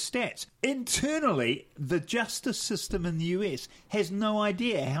kept the stats. Internally, the justice system in the US has no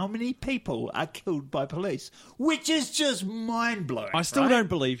idea how many people are killed by police, which is just mind-blowing. I still don't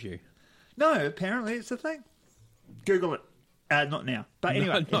believe you. No, apparently it's a thing. Google it. Not now. But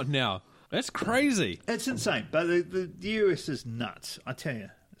anyway. Not now. That's crazy. It's insane. But the US is nuts, I tell you.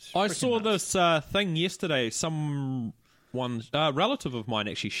 I saw this thing yesterday. Someone, relative of mine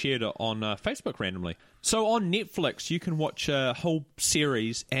actually shared it on Facebook randomly. So on Netflix, you can watch a whole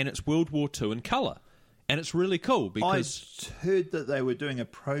series, and it's World War II in colour. And it's really cool because... I heard that they were doing a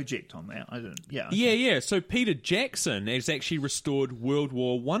project on that. I didn't... Yeah. Yeah. So Peter Jackson has actually restored World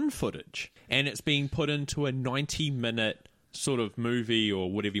War I footage, and it's being put into a 90-minute sort of movie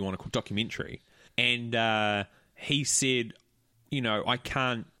or whatever you want to call documentary. And he said, I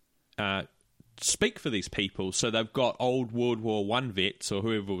can't speak for these people, so they've got old World War I vets or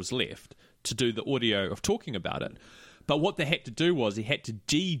whoever was left to do the audio of talking about it. But what they had to do was he had to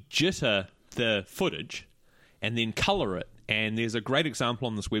de-jitter the footage and then colour it. And there's a great example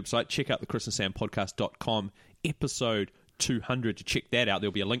on this website. Check out the chrisandsandpodcast.com episode 200 to check that out.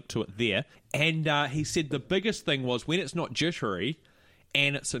 There'll be a link to it there. And he said the biggest thing was when it's not jittery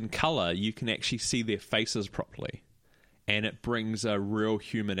and it's in colour, you can actually see their faces properly. And it brings a real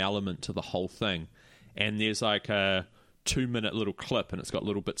human element to the whole thing. And there's like a 2-minute little clip, and it's got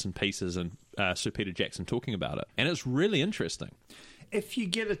little bits and pieces and Sir Peter Jackson talking about it. And it's really interesting. If you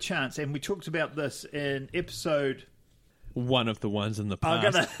get a chance, and we talked about this in episode... One of the ones in the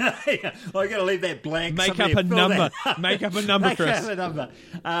past. I'm going to leave that blank. Make up a number. Make up a number, Chris. Make up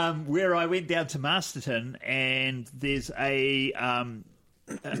a number. Where I went down to Masterton, and there's a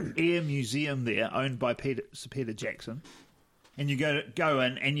air museum there owned by Sir Peter Jackson. And you go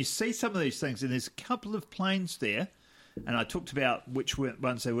in, and you see some of these things, and there's a couple of planes there, and I talked about which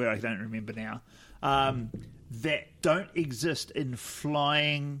ones they were, I don't remember now, that don't exist in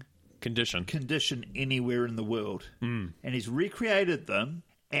flying... condition anywhere in the world. And he's recreated them,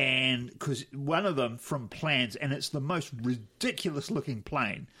 and because one of them from plans, and it's the most ridiculous looking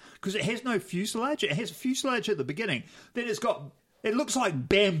plane because it has no fuselage. It has a fuselage at the beginning, then it looks like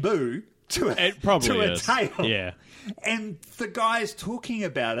bamboo to a tail. Yeah. And the guy's talking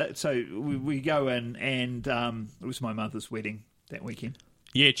about it, so we go in, and it was my mother's wedding that weekend.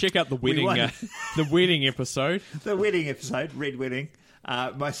 Yeah, check out the wedding the wedding episode. The wedding episode, Red Wedding.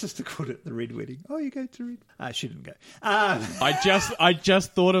 My sister called it the Red Wedding. Oh, you go to Red? She didn't go. I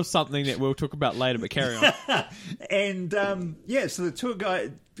just thought of something that we'll talk about later, but carry on. And so the tour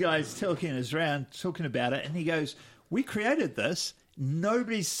guy's talking us around, talking about it, and he goes, "We created this.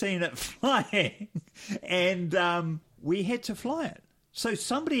 Nobody's seen it flying, and we had to fly it. So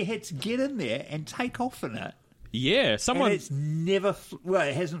somebody had to get in there and take off in it." Yeah, someone. And it's never.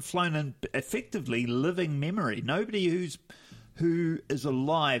 It hasn't flown in effectively living memory. Nobody who is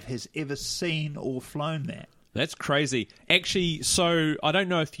alive has ever seen or flown that. That's crazy. Actually, so I don't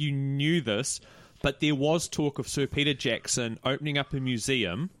know if you knew this, but there was talk of Sir Peter Jackson opening up a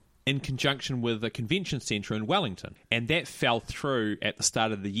museum in conjunction with a convention centre in Wellington. And that fell through at the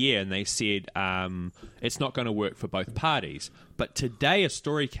start of the year, and they said it's not going to work for both parties. But today a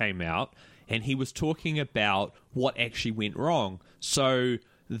story came out, and he was talking about what actually went wrong. So...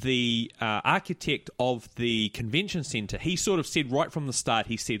 the architect of the convention centre, he sort of said right from the start,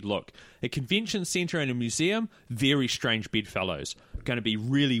 he said, look, a convention centre and a museum, very strange bedfellows. Going to be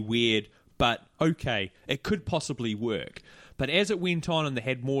really weird, but okay, it could possibly work. But as it went on and they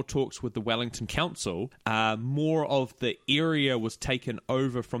had more talks with the Wellington Council, more of the area was taken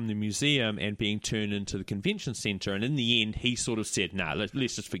over from the museum and being turned into the convention centre. And in the end, he sort of said, nah, let's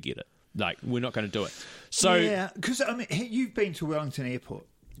just forget it. Like, we're not going to do it. So, yeah, because, I mean, you've been to Wellington Airport.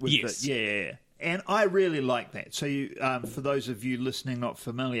 Yes. Yeah. And I really like that. So, for those of you listening not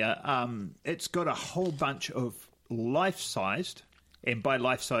familiar, it's got a whole bunch of life-sized, and by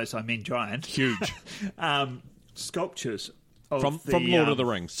life-size I mean giant, huge sculptures from Lord of the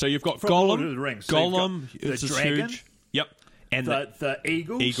Rings. So you've got Gollum, Lord of the Rings. So Gollum, the dragon, huge. Yep, and the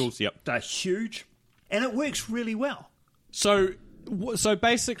eagles. Eagles, yep, they're huge, and it works really well. So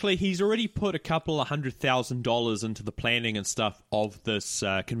basically, he's already put a couple of $100,000 into the planning and stuff of this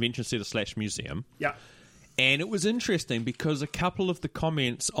convention centre / museum. Yeah. And it was interesting because a couple of the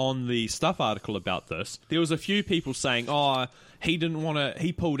comments on the Stuff article about this, there was a few people saying,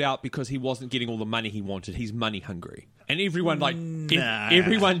 he pulled out because he wasn't getting all the money he wanted. He's money hungry. And everyone,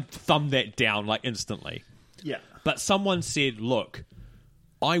 everyone thumbed that down, instantly. Yeah. But someone said, look,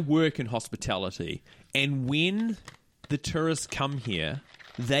 I work in hospitality, and when the tourists come here,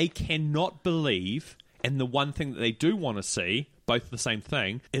 they cannot believe, and the one thing that they do want to see, both the same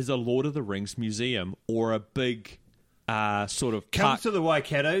thing, is a Lord of the Rings museum or a big sort of come to the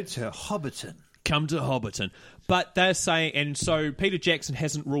Waikato to Hobbiton. Come to Hobbiton. But they're saying, and so Peter Jackson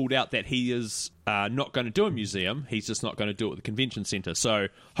hasn't ruled out that he is not going to do a museum. He's just not going to do it at the convention centre. So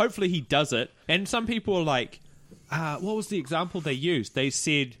hopefully he does it. And some people are like, what was the example they used? They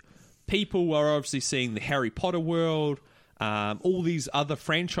said people are obviously seeing the Harry Potter world. All these other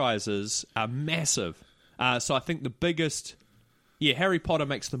franchises are massive. So I think the biggest... Yeah, Harry Potter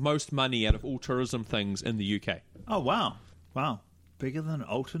makes the most money out of all tourism things in the UK. Oh, wow. Wow. Bigger than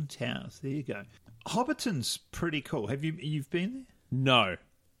Alton Towers. There you go. Hobbiton's pretty cool. You've been there? No.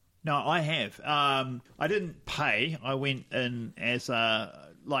 No, I have. I didn't pay. I went in as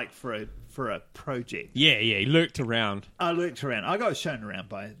for a project. Yeah, he lurked around. I lurked around. I got shown around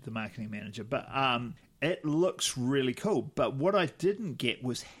by the marketing manager, but it looks really cool. But what I didn't get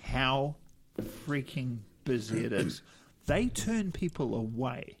was how freaking busy it is. They turn people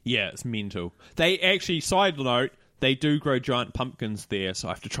away. Yeah, it's mental. They actually, side note, they do grow giant pumpkins there, so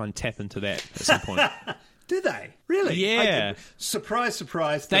I have to try and tap into that at some point. Do they? Really? Yeah. Surprise,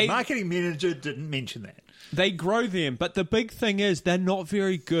 surprise. The marketing manager didn't mention that. They grow them, but the big thing is they're not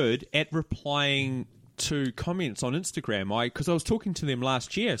very good at replying to comments on Instagram. Because I was talking to them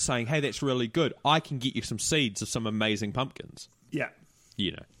last year saying, hey, that's really good. I can get you some seeds of some amazing pumpkins. Yeah.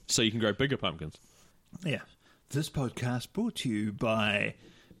 So you can grow bigger pumpkins. Yeah. This podcast brought to you by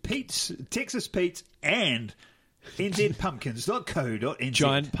Pete's, Texas Pete's, and nzpumpkins.co.nz.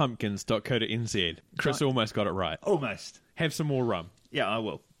 Giantpumpkins.co.nz. Chris almost got it right. Almost. Have some more rum. Yeah, I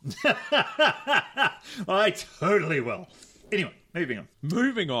will. I totally will. Anyway,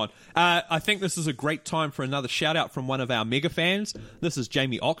 moving on. I think this is a great time for another shout out from one of our mega fans. This is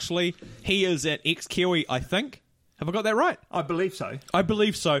Jamie Oxley. He is at ex-Kiwi, I think. Have I got that right? I believe so. I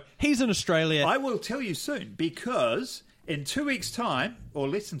believe so. He's in Australia. I will tell you soon, because in 2 weeks' time, or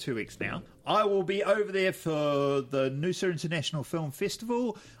less than 2 weeks now, I will be over there for the Noosa International Film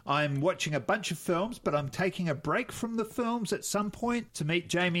Festival. I'm watching a bunch of films, but I'm taking a break from the films at some point to meet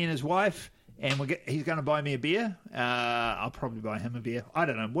Jamie and his wife, and he's going to buy me a beer. I'll probably buy him a beer. I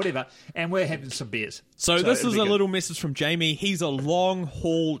don't know, whatever. And we're having some beers. So this is a little message from Jamie. He's a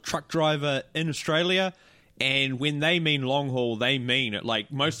long-haul truck driver in Australia. And when they mean long haul, they mean it.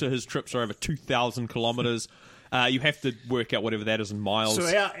 Like, most of his trips are over 2,000 kilometres. You have to work out whatever that is in miles.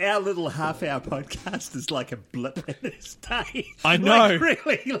 So our little half-hour podcast is like a blip in his day. I know. Like,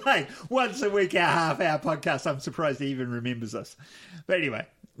 really, like, once a week, our half-hour podcast. I'm surprised he even remembers us. But anyway.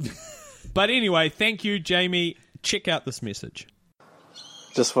 Thank you, Jamie. Check out this message.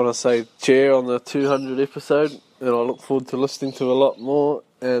 Just want to say cheer on the 200 episode, and I look forward to listening to a lot more.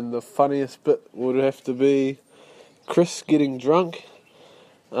 And the funniest bit would have to be Chris getting drunk.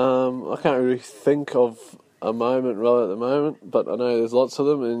 I can't really think of a moment right at the moment, but I know there's lots of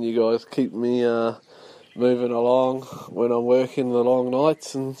them, and you guys keep me moving along when I'm working the long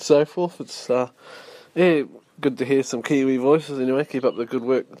nights and so forth. It's good to hear some Kiwi voices anyway. Keep up the good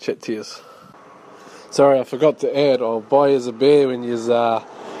work. Chat to yous. Sorry, I forgot to add, I'll buy you a beer when you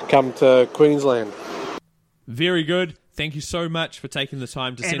come to Queensland. Very good. Thank you so much for taking the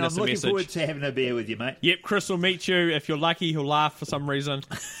time to send us a message. And I'm looking forward to having a beer with you, mate. Yep, Chris will meet you. If you're lucky, he'll laugh for some reason.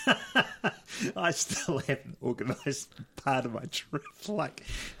 I still haven't organised part of my trip. Like,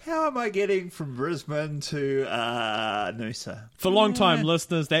 how am I getting from Brisbane to Noosa? For long-time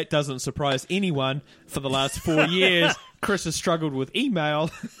listeners, that doesn't surprise anyone. For the last 4 years, Chris has struggled with email,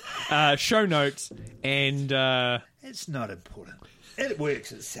 show notes, and... It's not important. It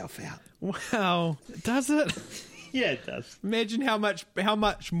works itself out. Wow. Does it? Yeah, it does. Imagine how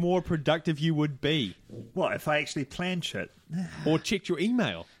much more productive you would be. What, if I actually planned shit? Or checked your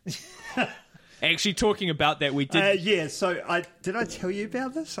email. Actually, talking about that, we did... yeah, so did I tell you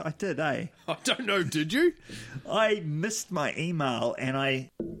about this? I did, eh? I don't know, did you? I missed my email, and I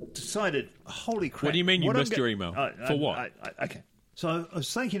decided, holy crap. What do you mean you missed your email? For what? Okay. So I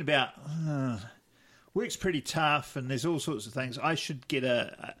was thinking about... work's pretty tough, and there's all sorts of things. I should get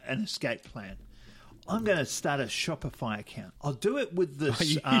an escape plan. I'm going to start a Shopify account. I'll do it with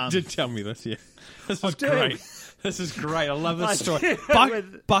this... You did tell me this, yeah. This is great. This is great. I love this story.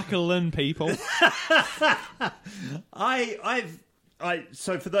 Buckle in, people.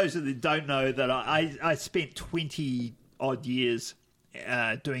 So for those that don't know, that I spent 20-odd years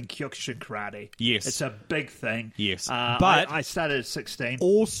doing Kyokushin karate. Yes. It's a big thing. Yes. But I started at 16.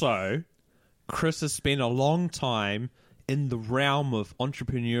 Also, Chris has spent a long time in the realm of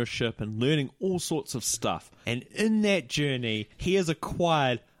entrepreneurship and learning all sorts of stuff. And in that journey, he has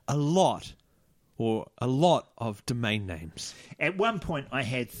acquired a lot of domain names. At one point, I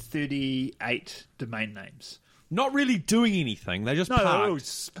had 38 domain names. Not really doing anything. They just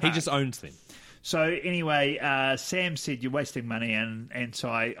parked. He just owns them. So anyway, Sam said, you're wasting money, and so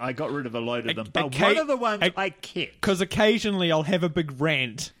I got rid of a load of them. But one of the ones I kept. Because occasionally I'll have a big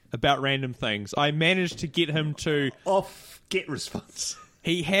rant about random things. I managed to get him to... Get response.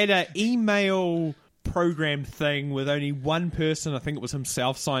 He had an email program thing with only one person, I think it was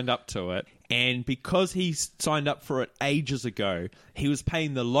himself, signed up to it. And because he signed up for it ages ago, he was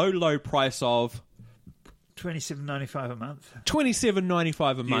paying the low price of... $27.95 a month.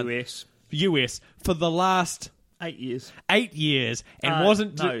 $27.95 a month. US. For the last... 8 years. 8 years. And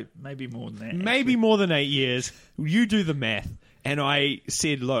wasn't... No, maybe more than that. Maybe more than 8 years. You do the math. And I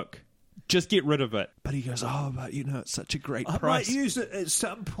said, look... Just get rid of it. But he goes, but it's such a great price. I might use it at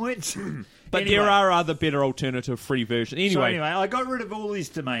some point. But anyway, there are other better alternative free versions. Anyway, I got rid of all these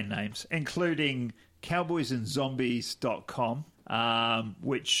domain names, including cowboysandzombies.com,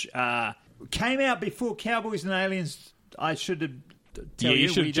 which came out before Cowboys and Aliens. I should have told you. You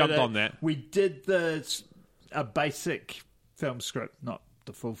should have jumped on that. We did a basic film script, not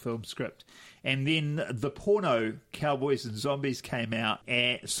the full film script. And then the porno Cowboys and Zombies came out,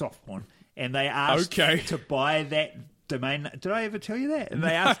 soft porn. And they asked to buy that domain. Did I ever tell you that? And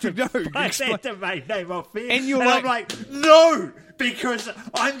they asked to buy that domain name off me. And you're I'm like, no, because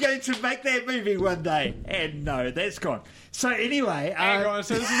I'm going to make that movie one day. And no, that's gone. So anyway, hang on.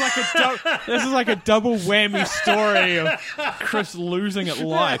 So this is like a double whammy story of Chris losing at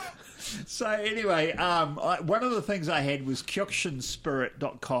life. So anyway, one of the things I had was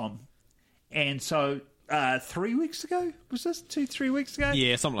kyokushinspirit.com. And so 3 weeks ago, was this 2-3 weeks ago?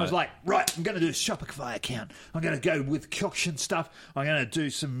 Yeah, something like that. I was like, right, I'm going to do a Shopify account. I'm going to go with Kyokushin stuff. I'm going to do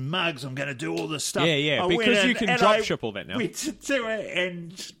some mugs. I'm going to do all this stuff. Yeah, because you can drop ship all that now. Went to do it,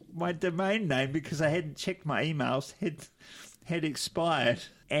 and my domain name, because I hadn't checked my emails, had expired,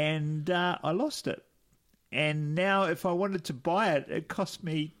 and I lost it. And now if I wanted to buy it, it cost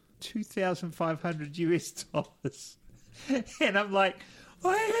me $2,500. And I'm like,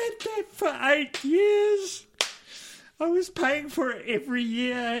 I had that for 8 years. I was paying for it every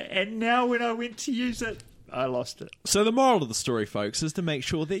year, and now when I went to use it, I lost it. So the moral of the story, folks, is to make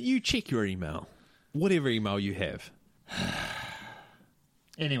sure that you check your email, whatever email you have.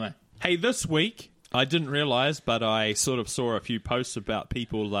 Anyway. Hey, this week, I didn't realise, but I sort of saw a few posts about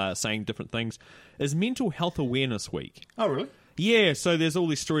people saying different things, is Mental Health Awareness Week. Oh, really? Yeah, so there's all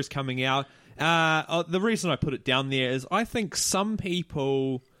these stories coming out. The reason I put it down there is I think some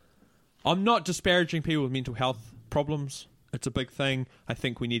people... I'm not disparaging people with mental health problems. It's a big thing. I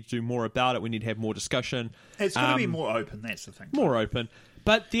think we need to do more about it. We need to have more discussion. It's got to be more open, that's the thing. More open.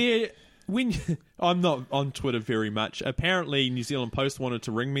 But I'm not on Twitter very much. Apparently, New Zealand Post wanted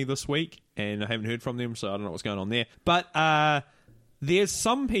to ring me this week, and I haven't heard from them, so I don't know what's going on there. But there's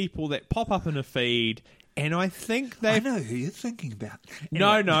some people that pop up in a feed... And I think they... I know who you're thinking about.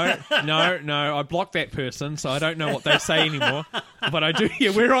 Anyway. No. I blocked that person, so I don't know what they say anymore. But I do...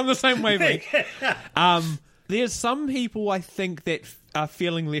 Yeah, we're on the same wavelength. There's some people, I think, that are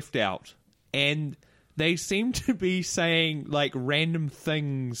feeling left out. And they seem to be saying, like, random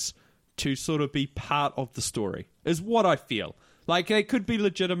things to sort of be part of the story, is what I feel. Like, they could be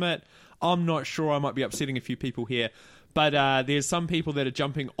legitimate. I'm not sure. I might be upsetting a few people here. But there's some people that are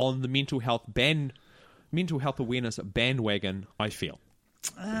jumping on the mental health awareness bandwagon, I feel.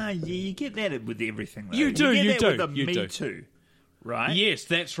 Yeah, you get that with everything, though. You do. With the Me Too, right? Yes,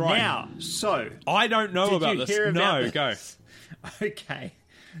 that's right. Now, so... I don't know about this. No, go. Okay.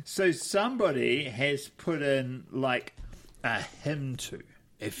 So somebody has put in, like, a hymn to.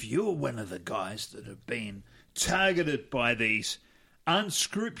 If you're one of the guys that have been targeted by these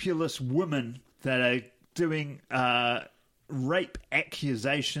unscrupulous women that are doing... rape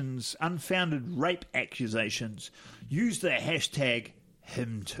accusations, unfounded rape accusations, use the hashtag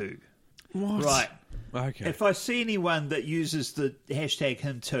 #HimToo. What? Right. Okay. If I see anyone that uses the hashtag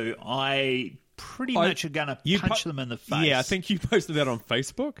 #HimToo, I pretty much are going to punch them in the face. Yeah, I think you posted that on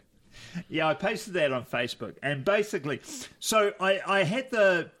Facebook. Yeah, I posted that on Facebook. And basically, so I had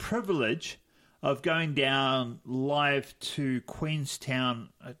the privilege of going down live to Queenstown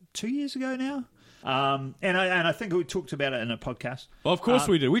 2 years ago now. And I think we talked about it in a podcast. Well, of course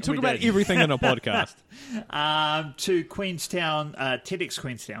we did. We talk about everything in a podcast. To Queenstown, TEDx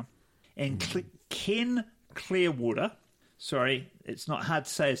Queenstown, and Ken Clearwater. Sorry, it's not hard to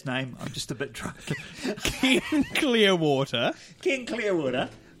say his name. I'm just a bit drunk. Ken Clearwater. Ken Clearwater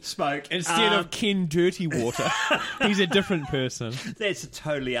spoke. Instead of Ken Dirty Water. He's a different person. That's a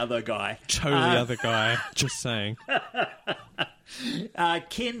totally other guy. Totally other guy. Just saying.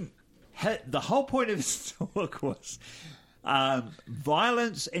 Ken... The whole point of his talk was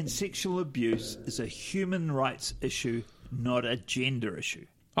violence and sexual abuse is a human rights issue, not a gender issue.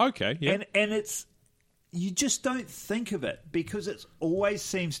 Okay, yeah. And it's... You just don't think of it because it always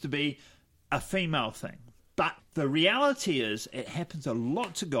seems to be a female thing. But the reality is it happens a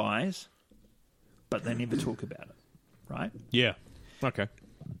lot to guys, but they never talk about it, right? Yeah, okay.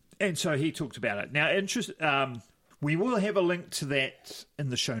 And so he talked about it. Now, we will have a link to that in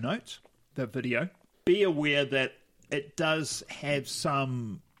the show notes, the video. Be aware that it does have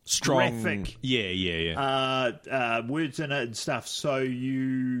some strong graphic words in it and stuff, so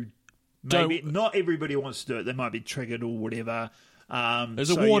you maybe not everybody wants to do it. They might be triggered or whatever. There's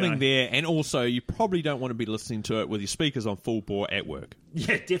a warning there, and also you probably don't want to be listening to it with your speakers on full bore at work.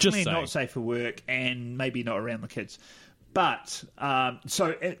 Yeah, definitely not safe for work, and maybe not around the kids. But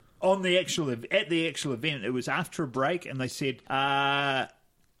so at the actual event, it was after a break, and they said,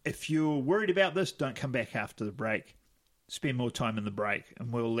 if you're worried about this, don't come back after the break. Spend more time in the break,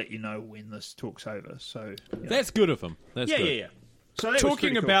 and we'll let you know when this talk's over. So that's good of them. That's good. Yeah. So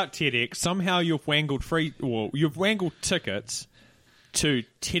talking about TEDx, somehow you've wangled tickets to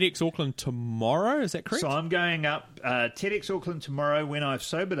TEDx Auckland tomorrow. Is that correct? So I'm going up TEDx Auckland tomorrow when I've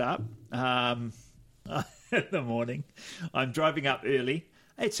sobered up. in the morning. I'm driving up early.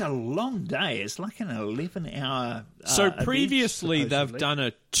 It's a long day. It's like an 11-hour So event, previously they've supposedly. done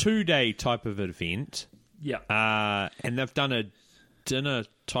a 2-day type of event. Yeah. And they've done a dinner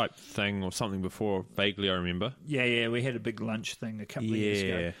type thing or something before, vaguely I remember. Yeah, we had a big lunch thing a couple of years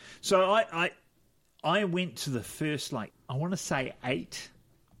Yeah. ago. So I went to the first, I want to say 8,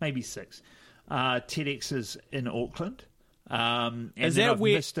 maybe 6, TEDx's in Auckland. And Is then that I've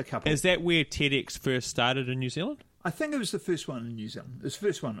where missed a couple. Is that where TEDx first started in New Zealand? I think it was the first one in New Zealand. It was the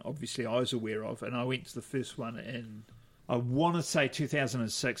first one, obviously, I was aware of, and I went to the first one in, I want to say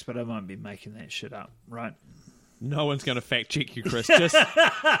 2006, but I might be making that shit up, right? No one's going to fact check you, Chris. Just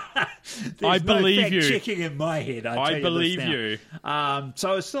I believe you. Checking in my head. I believe you.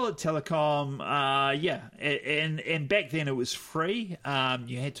 So I was still at Telecom. Yeah, and back then it was free.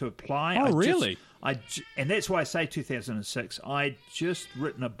 You had to apply. Oh, really? And that's why I say 2006. I'd just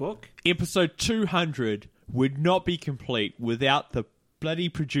written a book. Episode 200 would not be complete without the bloody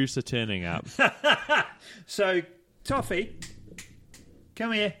producer turning up. So Toffee,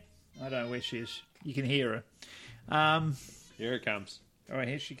 come here. I don't know where she is. You can hear her. Here it comes. All right,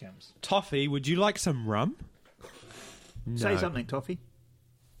 here she comes. Toffee, would you like some rum? Say something, Toffee.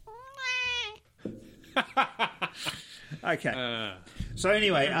 Okay. So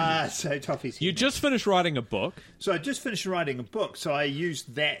anyway, so Toffee's here. You just finished writing a book. So I just finished writing a book, so I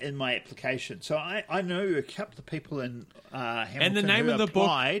used that in my application. So I know a couple of people in Hamilton And the name who of the book?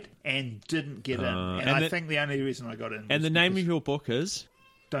 applied and didn't get in. And I think the only reason I got in And was the name because of your book is?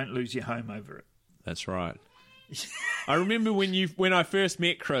 Don't Lose Your Home Over It. That's right. I remember when I first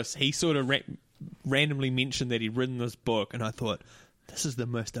met Chris, he sort of randomly mentioned that he'd written this book, and I thought, this is the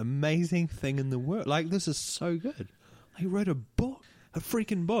most amazing thing in the world. Like, this is so good. He wrote a book, a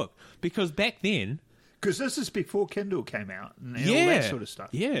freaking book. Because back then... Because this is before Kindle came out and all that sort of stuff.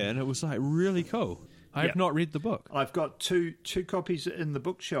 Yeah, and it was like really cool. I have not read the book. I've got two copies in the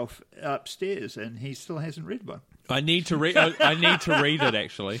bookshelf upstairs, and he still hasn't read one. I need to read. I need to read it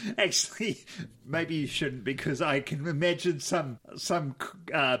actually. Actually, maybe you shouldn't, because I can imagine some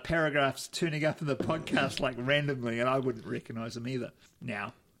paragraphs turning up in the podcast like randomly, and I wouldn't recognise them either.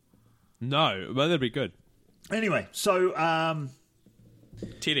 Now, No, but that'd be good. anyway, so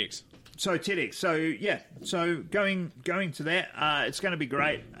TEDx. TEDx. So yeah, so going to that, it's going to be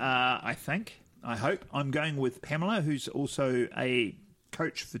great. I think. I hope. I'm going with Pamela, who's also a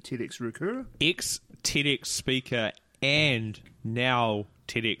coach for TEDx Rukura. Ex TEDx speaker and now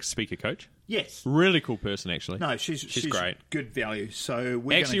TEDx speaker coach. Yes. Really cool person, actually. No, she's great. Good value. So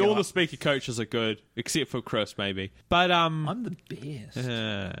we're Actually, gonna go all the up. speaker coaches are good, except for Chris, maybe. But I'm the best.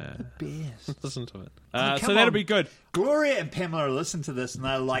 The best. listen to it. Oh, So come that'll on. be good. Gloria and Pamela listen to this and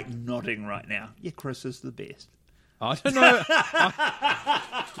they're like nodding right now. Yeah, Chris is the best. I don't know.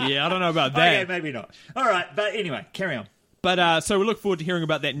 I don't know about that. Okay, maybe not. All right, but anyway, carry on. But so we look forward to hearing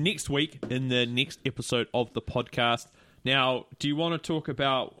about that next week in the next episode of the podcast. Now, do you want to talk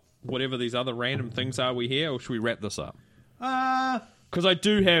about whatever these other random things are we hear, or should we wrap this up? Because I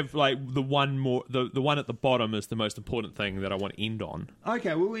do have like the one at the bottom is the most important thing that I want to end on.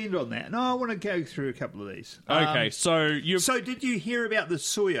 Okay, we'll end on that. No, I want to go through a couple of these. Okay, so So did you hear about the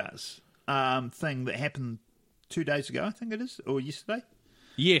Soyuz thing that happened 2 days ago, I think it is, or yesterday?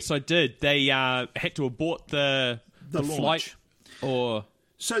 Yes, I did. They had to abort the launch. flight, or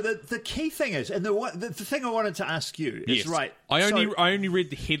So the key thing is, and the thing I wanted to ask you is, yes. right. I so- only read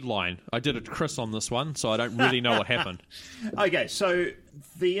the headline. I did a Chris on this one, so I don't really know what happened. Okay, so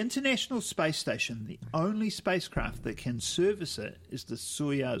the International Space Station, the only spacecraft that can service it is the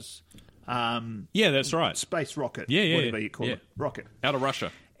Soyuz Yeah, that's right. space rocket, Yeah, whatever you call yeah. it, rocket, Out of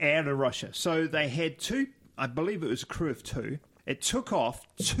Russia. out of Russia. So they had two, I believe it was a crew of two. It took off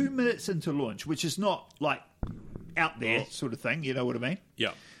 2 minutes into launch, which is not like out there sort of thing, you know what I mean?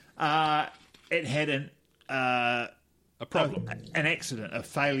 Yeah. It had A problem. an accident, a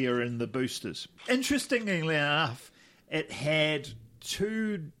failure in the boosters. Interestingly enough, it had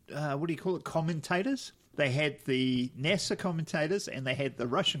two, what do you call it, commentators. They had the NASA commentators and they had the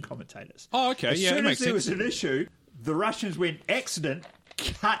Russian commentators. Oh, okay. As Yeah, soon that as makes there sense. was an issue, the Russians went, accident,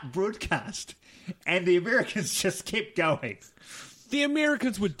 cut broadcast, and the Americans just kept going. The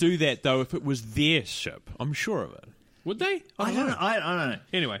Americans would do that, though, if it was their ship. I'm sure of it. Would they? I don't know.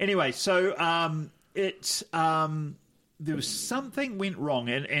 Anyway. So there was something went wrong,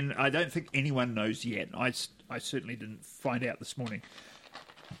 and I don't think anyone knows yet. I certainly didn't find out this morning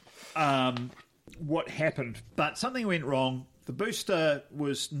what happened, but something went wrong. The booster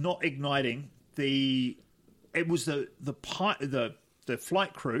was not igniting. It was the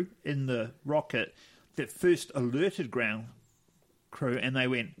flight crew in the rocket that first alerted ground crew, and they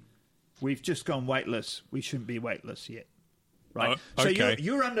went, we've just gone weightless. We shouldn't be weightless yet. Right? Oh, okay. So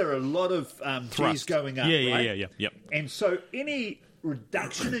you're under a lot of G's going up, right? Yeah. Yep. And so any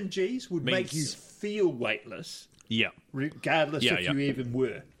reduction in G's would make you feel weightless. Yeah. Regardless if you even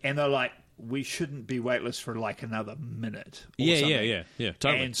were. And they're like, we shouldn't be weightless for like another minute. Or something. Yeah,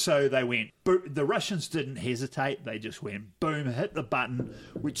 totally. And so they went, the Russians didn't hesitate. They just went, boom, hit the button,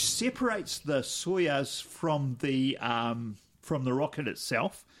 which separates the Soyuz from the rocket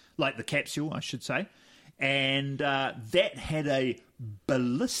itself, like the capsule, I should say. And that had a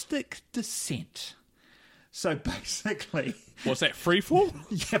ballistic descent. So basically... Was that free fall?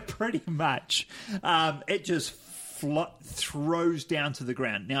 Yeah, pretty much. It just throws down to the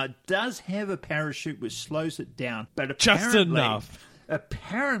ground. Now, it does have a parachute which slows it down, but just enough.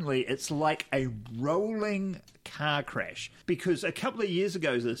 Apparently, it's like a rolling car crash. Because a couple of years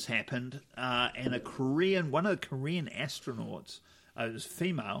ago this happened, and one of the Korean astronauts, it was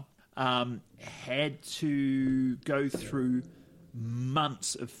female, had to go through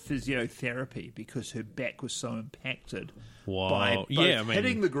months of physiotherapy because her back was so impacted by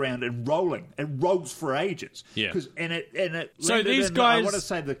hitting the ground and rolling. It rolls for ages. Yeah. And it so these guys, I want to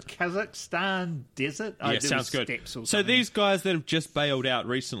say the Kazakhstan desert. Yeah, sounds good. So these guys that have just bailed out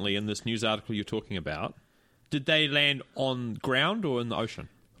recently in this news article you're talking about, did they land on ground or in the ocean?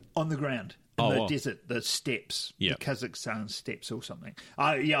 On the ground. The desert, the steppes, the Kazakhstan steppes or something.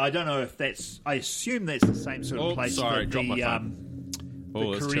 I don't know if that's... I assume that's the same sort of place that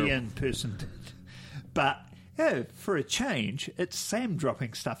the Korean person did. But, for a change, it's Sam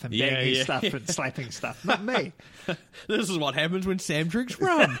dropping stuff and banging stuff and slapping stuff, not me. This is what happens when Sam drinks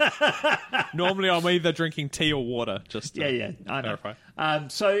rum. Normally I'm either drinking tea or water, just to I know. clarify.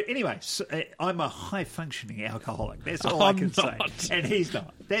 So anyway, I'm a high-functioning alcoholic. That's all I can say. And he's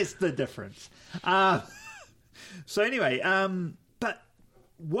not. That's the difference. So anyway, but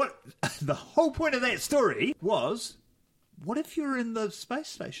what the whole point of that story was, what if you're in the space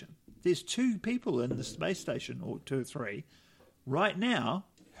station? There's 2 people in the space station, or 2 or 3, right now,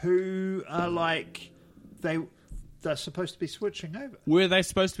 who are like, they're supposed to be switching over. Were they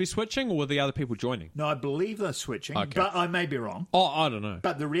supposed to be switching, or were the other people joining? No, I believe they're switching, but I may be wrong. Oh, I don't know.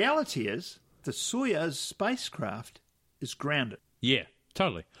 But the reality is, the Soyuz spacecraft is grounded. Yeah,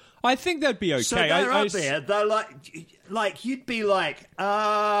 totally. I think that'd be okay. So they're up there. They're like you'd be like,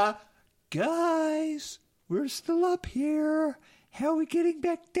 guys, we're still up here. How are we getting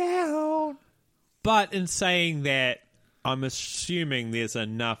back down? But in saying that, I'm assuming there's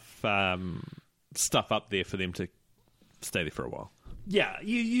enough stuff up there for them to stay there for a while. Yeah,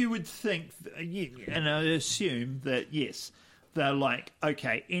 you would think, and I assume that, yes, they're like,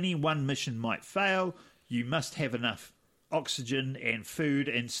 okay, any one mission might fail. You must have enough oxygen and food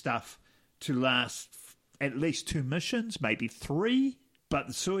and stuff to last at least 2 missions, maybe 3. But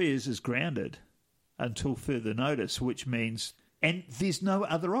the Soyuz is grounded until further notice, which means... And there's no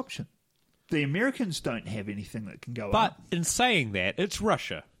other option. The Americans don't have anything that can go up. But in saying that, it's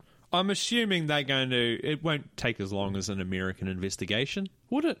Russia. I'm assuming they're going to... It won't take as long as an American investigation,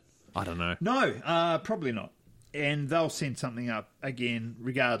 would it? I don't know. No, probably not. And they'll send something up again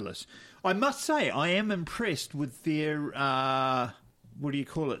regardless. I must say, I am impressed with their,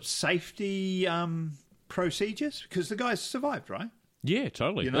 safety procedures? Because the guys survived, right? Yeah,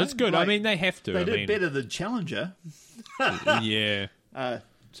 totally. That's good. Like, I mean, they have to. They did better than Challenger. Yeah.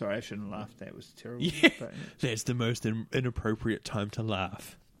 Sorry, I shouldn't have laughed. That was terrible. Yeah. That's the most inappropriate time to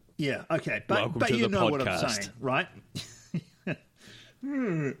laugh. Yeah, okay. But you know what I'm saying, right?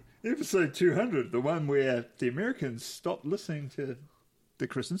 Episode 200, the one where the Americans stopped listening to the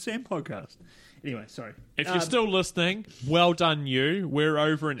Chris and Sam podcast. Anyway, sorry. If you're still listening, well done you. We're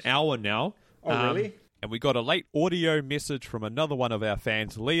over an hour now. Oh, really? And we got a late audio message from another one of our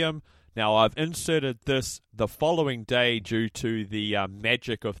fans, Liam. Now, I've inserted this the following day due to the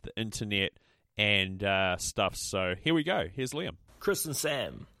magic of the internet and stuff. So here we go. Here's Liam. Chris and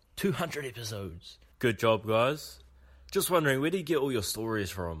Sam, 200 episodes. Good job, guys. Just wondering, where do you get all your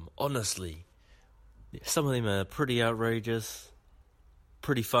stories from? Honestly. Some of them are pretty outrageous,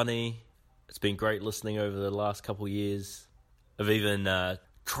 pretty funny. It's been great listening over the last couple of years. I've even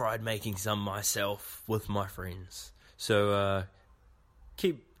tried making some myself with my friends. So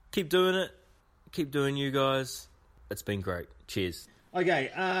keep doing it. Keep doing you guys. It's been great. Cheers.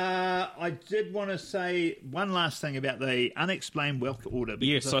 Okay, I did want to say one last thing about the unexplained wealth order.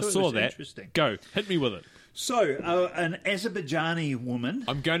 Yes, I saw that. Interesting. Go, hit me with it. So, an Azerbaijani woman...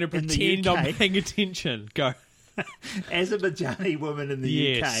 I'm going to pretend I'm paying attention. Go. Azerbaijani woman in the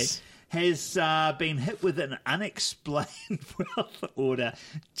Yes. UK has been hit with an unexplained wealth order.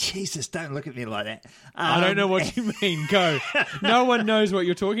 Jesus, don't look at me like that. I don't know what you mean. Go. No one knows what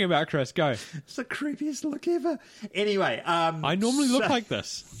you're talking about, Chris. Go. It's the creepiest look ever. Anyway. I normally look like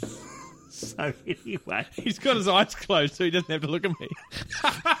this. So anyway. He's got his eyes closed so he doesn't have to look at me.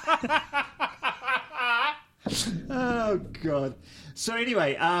 Oh, God. So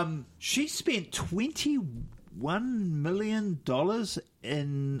anyway, she spent $21 million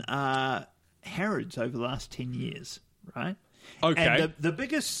in Harrods over the last 10 years, right? Okay. And the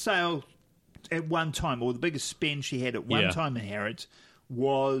biggest sale at one time, or the biggest spend she had at one time in Harrods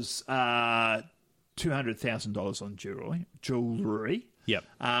was $200,000 on jewellery. Yep.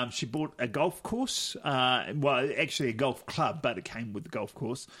 She bought a golf course, well, actually a golf club, but it came with the golf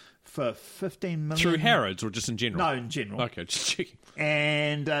course for $15 million. Through Harrods or just in general? No, in general. Okay, just checking.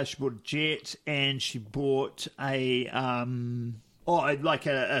 And she bought a jet, and she bought a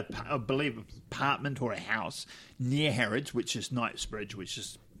believe apartment or a house near Harrods, which is Knightsbridge, which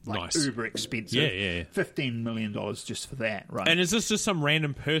is like Nice. uber expensive. Yeah. $15 million just for that, right? And is this just some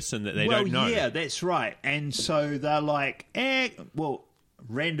random person that they don't know? Yeah, that's right. And so they're like,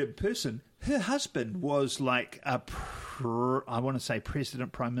 random person. Her husband was like I want to say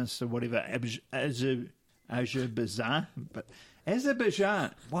president, prime minister, whatever, Azerbaijan.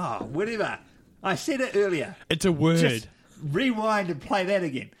 Wow, whatever. I said it earlier. It's a word. Just rewind and play that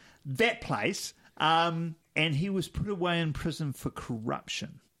again. That place. And he was put away in prison for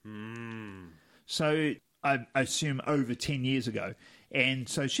corruption. So I assume over 10 years ago. And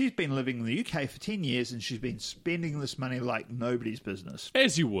so she's been living in the UK for 10 years, and she's been spending this money like nobody's business.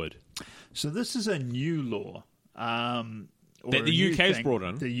 As you would. So this is a new law. That the UK's brought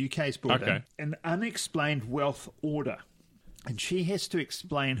in? The UK's brought in. An unexplained wealth order. And she has to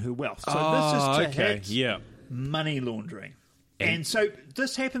explain her wealth. So this is to hit money laundering. And so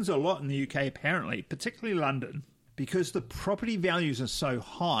this happens a lot in the UK, apparently, particularly London, because the property values are so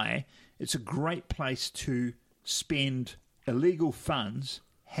high. It's a great place to spend illegal funds,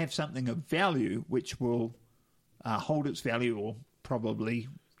 have something of value, which will hold its value, or probably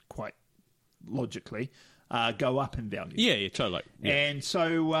quite logically go up in value. Yeah, totally. Yeah. And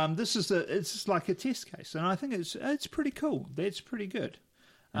so it's like a test case, and I think it's pretty cool. That's pretty good.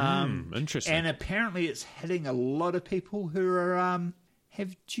 Interesting. And apparently it's hitting a lot of people who are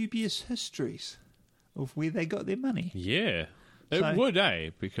have dubious histories of where they got their money. Yeah. It would,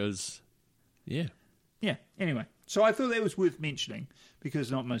 Because, Yeah, anyway. So I thought that was worth mentioning,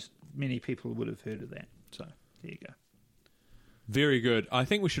 because not many people would have heard of that. So there you go. Very good. I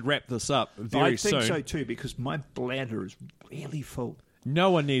think we should wrap this up very soon. I think so too, because my bladder is really full. No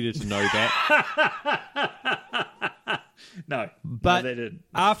one needed to know that. No, but they didn't.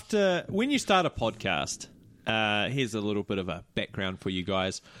 When you start a podcast, here's a little bit of a background for you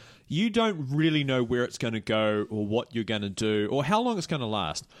guys. You don't really know where it's going to go, or what you're going to do, or how long it's going to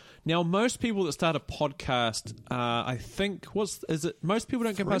last. Now, most people that start a podcast, I think, most people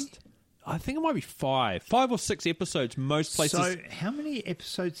don't get past, I think it might be 5 or 6 episodes, most places. So how many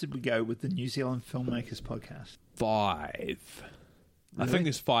episodes did we go with the New Zealand Filmmakers podcast? 5. Really? I think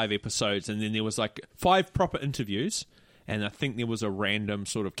there's 5 episodes, and then there was like 5 proper interviews, and I think there was a random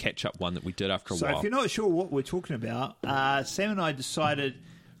sort of catch-up one that we did after a while. So if you're not sure what we're talking about, Sam and I decided...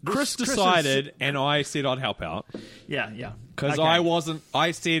 Chris decided, and I said I'd help out. Yeah. Because I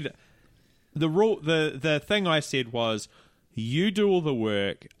said, the thing I said was, you do all the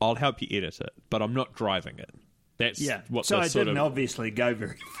work, I'll help you edit it, but I'm not driving it. That's what so the I sort didn't of... obviously go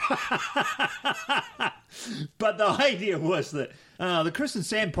very far. But the idea was that the Chris and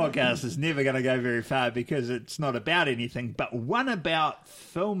Sam podcast is never going to go very far, because it's not about anything, but one about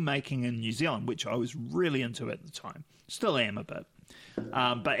filmmaking in New Zealand, which I was really into at the time. Still am a bit.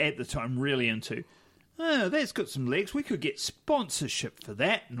 But at the time, really into, that's got some legs. We could get sponsorship for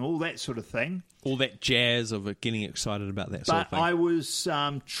that and all that sort of thing. All that jazz of getting excited about that sort of thing. But I was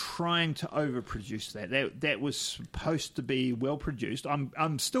trying to overproduce that. That was supposed to be well produced.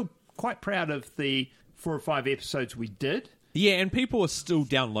 I'm still quite proud of the 4 or 5 episodes we did. Yeah, and people are still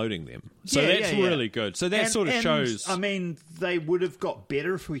downloading them. So that's really good. So that sort of shows... I mean, they would have got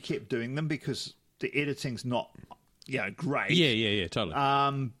better if we kept doing them, because the editing's not... great. Yeah, totally.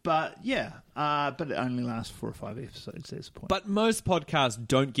 But it only lasts 4 or 5 episodes. That's the point. But most podcasts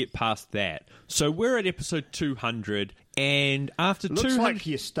don't get past that. So we're at episode 200, and after Looks 200... like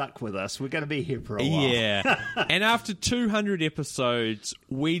you're stuck with us. We're going to be here for a while. Yeah. And after 200 episodes,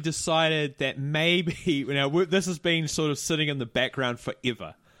 we decided that maybe... this has been sort of sitting in the background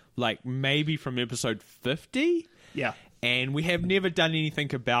forever. Like, maybe from episode 50? Yeah. and we have never done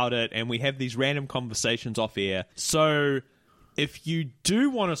anything about it, and we have these random conversations off air. So if you do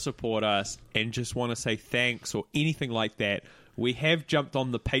want to support us and just want to say thanks or anything like that, we have jumped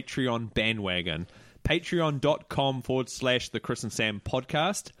on the Patreon bandwagon. Patreon.com/the Chris and Sam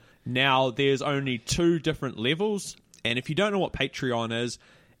podcast. Now, there's only 2 different levels, and if you don't know what Patreon is,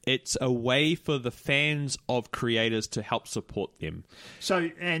 it's a way for the fans of creators to help support them.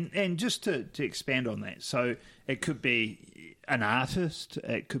 So, and just to expand on that, so it could be an artist,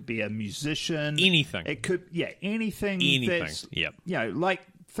 it could be a musician. Anything. It could, anything. Anything, That's, yep. Like,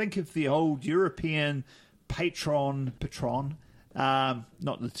 think of the old European Patron, not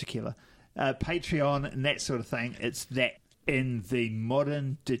the tequila, Patreon and that sort of thing. It's that in the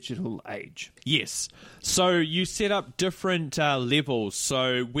modern digital age. Yes. So you set up different levels.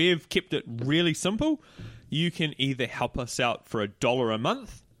 So we've kept it really simple. You can either help us out for $1 a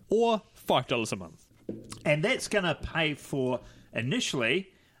month or $5 a month. And that's going to pay for,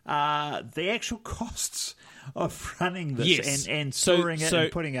 initially, the actual costs of running this. Yes. and storing it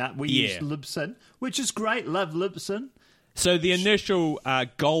and putting up. We use Libsyn, which is great. Love Libsyn. So the initial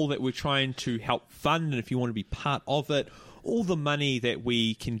goal that we're trying to help fund, and if you want to be part of it, all the money that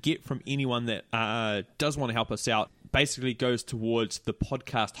we can get from anyone that does want to help us out basically goes towards the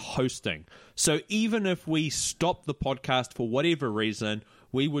podcast hosting. So even if we stop the podcast for whatever reason,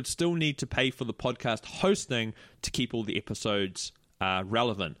 we would still need to pay for the podcast hosting to keep all the episodes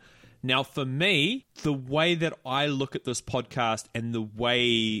relevant. Now, for me, the way that I look at this podcast and the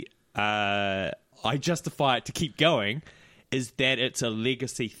way I justify it to keep going is that it's a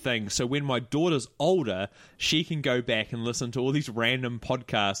legacy thing. So when my daughter's older, she can go back and listen to all these random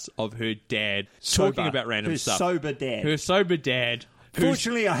podcasts of her dad talking about random stuff. Her sober dad.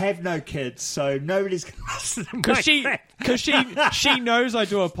 Fortunately, I have no kids, so nobody's going to listen to my crap. Because she knows I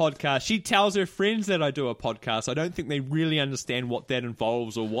do a podcast. She tells her friends that I do a podcast. I don't think they really understand what that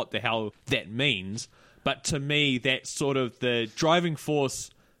involves or what the hell that means. But to me, that's sort of the driving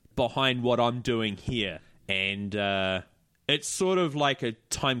force behind what I'm doing here. And it's sort of like a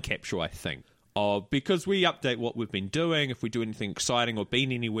time capsule, I think. Because we update what we've been doing, if we do anything exciting or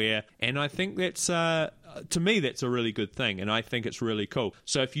been anywhere. And I think that's, to me, that's a really good thing. And I think it's really cool.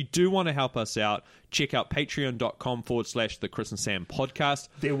 So if you do want to help us out, check out patreon.com/the Chris and Sam podcast.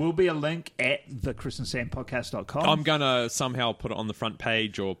 There will be a link at thechrisandsampodcast.com. I'm going to somehow put it on the front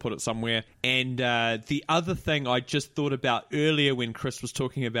page or put it somewhere. And the other thing I just thought about earlier when Chris was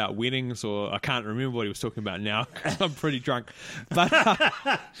talking about weddings, or I can't remember what he was talking about now because I'm pretty drunk. But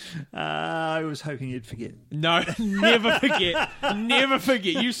I was hoping you'd forget. No, never forget. Never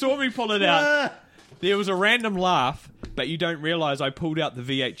forget. You saw me pull it out. There was a random laugh, but you don't realise I pulled out the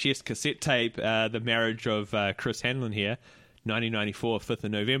VHS cassette tape, The Marriage of Chris Hanlon here, 1994, 5th of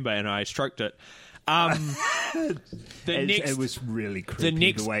November, and I stroked it. It was really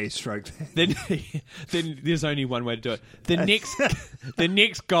creepy the way he stroked it. Then there's only one way to do it. The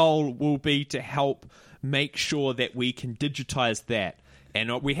next goal will be to help make sure that we can digitise that.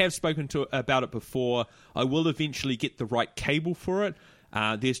 And we have spoken about it before. I will eventually get the right cable for it.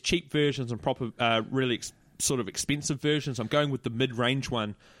 There's cheap versions and proper, really sort of expensive versions. I'm going with the mid-range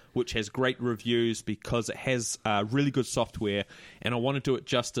one, which has great reviews because it has really good software, and I want to do it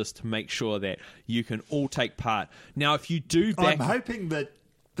justice to make sure that you can all take part. Now, if you do I'm hoping that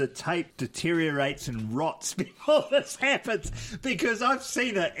the tape deteriorates and rots before this happens, because I've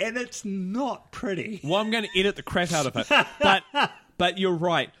seen it, and it's not pretty. Well, I'm going to edit the crap out of it. But you're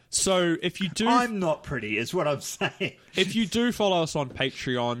right. So if you do... I'm not pretty, is what I'm saying. If you do follow us on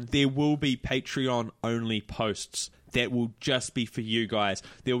Patreon, there will be Patreon-only posts that will just be for you guys.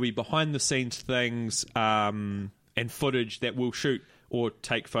 There will be behind-the-scenes things and footage that we'll shoot or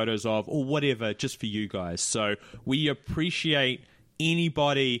take photos of or whatever just for you guys. So we appreciate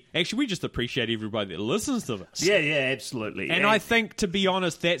anybody... Actually, we just appreciate everybody that listens to this. Yeah, absolutely. And I think, to be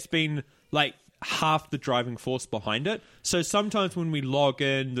honest, that's been like half the driving force behind it. So sometimes when we log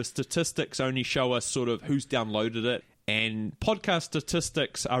in, the statistics only show us sort of who's downloaded it. And podcast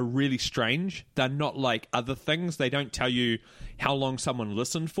statistics are really strange. They're not like other things. They don't tell you how long someone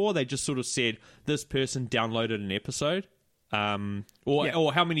listened for. They just sort of said, this person downloaded an episode.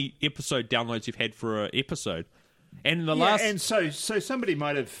 Or how many episode downloads you've had for an episode. And and so somebody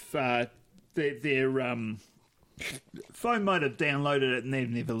might have their phone might have downloaded it and they've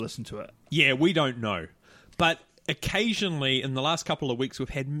never listened to it. Yeah, we don't know. But occasionally, in the last couple of weeks, we've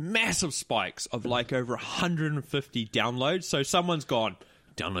had massive spikes of like over 150 downloads. So someone's gone,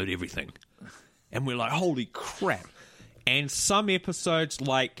 download everything. And we're like, holy crap. And some episodes,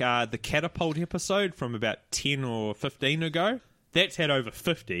 like the Catapult episode from about 10 or 15 ago, that's had over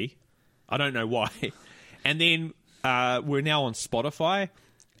 50. I don't know why. And then we're now on Spotify,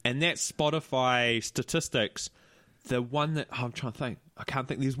 and that Spotify statistics, the one that I'm trying to think, I can't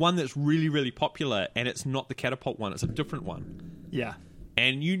think. There's one that's really, really popular, and it's not the Catapult one. It's a different one. Yeah.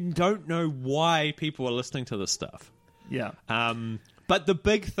 And you don't know why people are listening to this stuff. Yeah. But the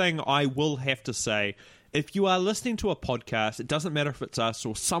big thing I will have to say, if you are listening to a podcast, it doesn't matter if it's us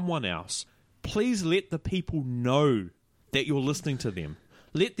or someone else, please let the people know that you're listening to them.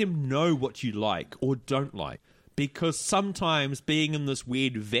 Let them know what you like or don't like. Because sometimes being in this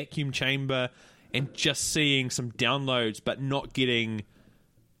weird vacuum chamber and just seeing some downloads but not getting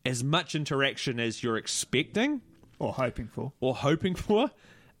as much interaction as you're expecting or hoping for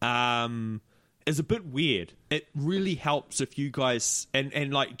is a bit weird. It really helps if you guys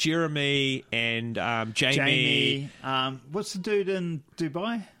and like Jeremy and Jamie. What's the dude in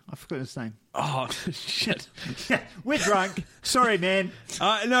Dubai? I forgot his name. Oh shit! We're drunk. Sorry, man.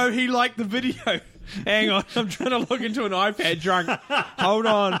 No, he liked the video. Hang on, I'm trying to log into an iPad drunk. Hold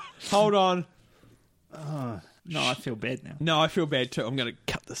on. No, I feel bad now. No, I feel bad too. I'm going to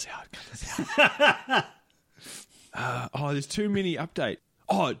cut this out. There's too many updates.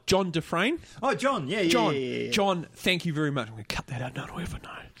 Oh, John Dufresne. Oh, John. Yeah. John, thank you very much. I'm going to cut that out. No one will ever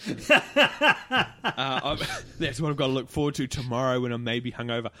know. That's what I've got to look forward to tomorrow when I'm maybe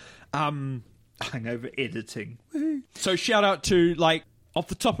hungover. Hungover editing. So shout out to, like, off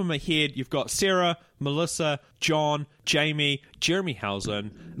the top of my head, you've got Sarah, Melissa, John, Jamie, Jeremy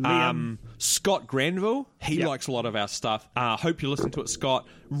Housen, Liam. Scott Granville. He likes a lot of our stuff. Hope you listen to it, Scott.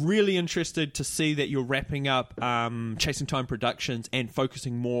 Really interested to see that you're wrapping up Chasing Time Productions and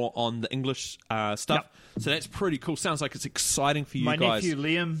focusing more on the English stuff. Yep. So that's pretty cool. Sounds like it's exciting for you guys. My nephew,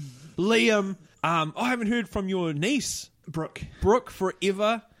 Liam. I haven't heard from your niece. Brooke,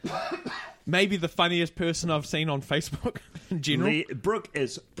 forever. Maybe the funniest person I've seen on Facebook in general. Brooke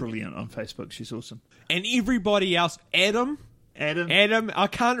is brilliant on Facebook. She's awesome. And everybody else. Adam, I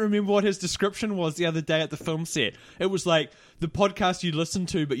can't remember what his description was the other day at the film set. It was like the podcast you listen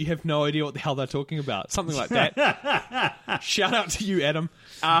to, but you have no idea what the hell they're talking about. Something like that. Shout out to you, Adam.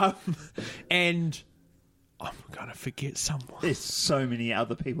 And I'm going to forget someone. There's so many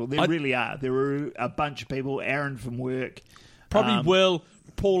other people. There really are. There are a bunch of people. Aaron from work. Probably Will,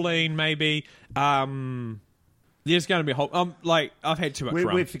 Pauline, maybe. There's going to be a whole... I've had too much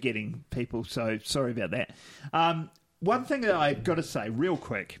rum. We're forgetting people, so sorry about that. One thing that I've got to say real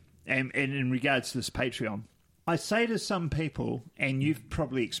quick, and in regards to this Patreon, I say to some people, and you've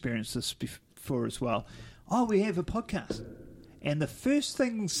probably experienced this before as well, we have a podcast. And the first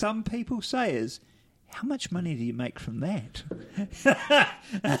thing some people say is, how much money do you make from that?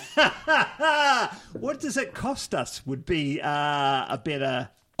 What does it cost us would be a better...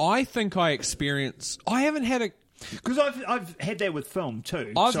 I think I haven't had a... Because I've had that with film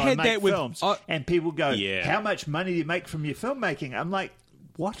too. I've had that with films, and people go, how much money do you make from your filmmaking? I'm like,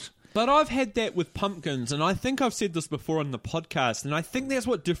 what? But I've had that with pumpkins, and I think I've said this before on the podcast, and I think that's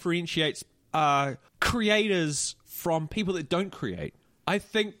what differentiates creators from people that don't create. I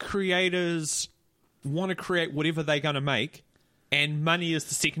think creators want to create whatever they're going to make, and money is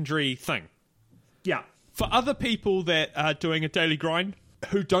the secondary thing. Yeah. For other people that are doing a daily grind,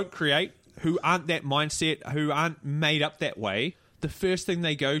 who don't create, who aren't that mindset, who aren't made up that way, the first thing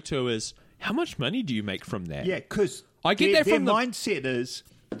they go to is, how much money do you make from that? Yeah, because their mindset is,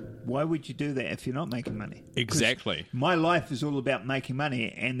 why would you do that if you're not making money? Exactly. My life is all about making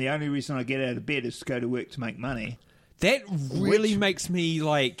money, and the only reason I get out of bed is to go to work to make money. That really makes me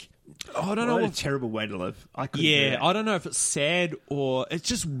like... I don't know. What a terrible way to live. I don't know if it's sad or it's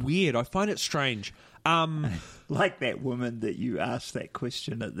just weird. I find it strange. Like that woman that you asked that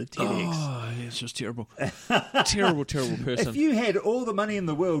question at the TEDx. Oh, it's just terrible. terrible person. If you had all the money in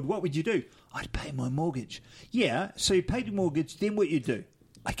the world, what would you do? I'd pay my mortgage. Yeah, so you paid your mortgage, then what you do?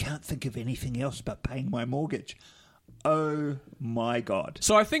 I can't think of anything else but paying my mortgage. Oh my God.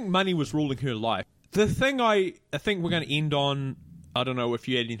 So I think money was ruling her life. The thing I think we're going to end on, I don't know if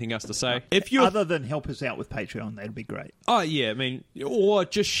you had anything else to say. Other than help us out with Patreon, that'd be great. Oh, yeah. I mean, or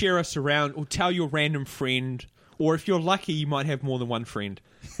just share us around or tell your random friend. Or if you're lucky, you might have more than one friend.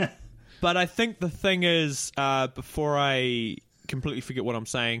 But I think the thing is, before I completely forget what I'm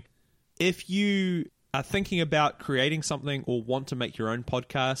saying, if you are thinking about creating something or want to make your own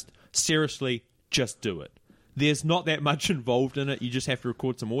podcast, seriously, just do it. There's not that much involved in it. You just have to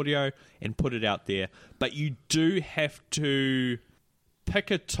record some audio and put it out there. But you do have to pick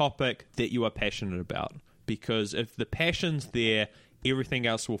a topic that you are passionate about, because if the passion's there, everything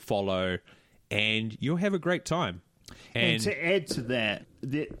else will follow and you'll have a great time. And to add to that,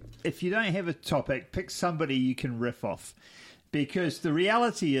 if you don't have a topic, pick somebody you can riff off. because the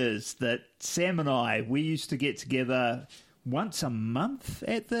reality is that Sam and I, we used to get together once a month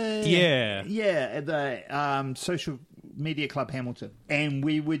at the Social Media Club Hamilton, and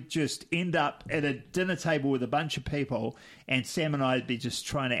we would just end up at a dinner table with a bunch of people, and Sam and I would be just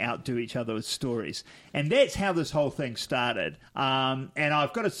trying to outdo each other with stories, and that's how this whole thing started. And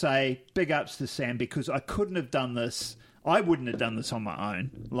I've got to say, big ups to Sam, because I wouldn't have done this on my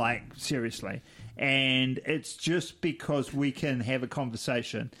own, like, seriously. And it's just because we can have a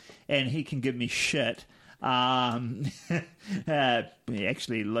conversation and he can give me shit. Actually,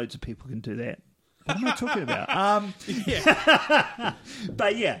 loads of people can do that. What am I talking about?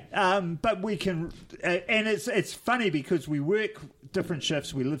 But we can, and it's funny because we work different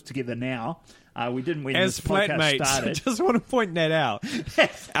shifts. We live together now. We didn't when as this podcast flatmates. started. Just want to point that out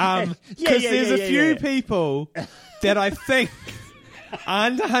because there's a few people that I think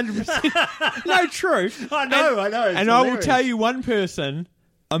aren't 100%. No, true. I know. And I will tell you one person.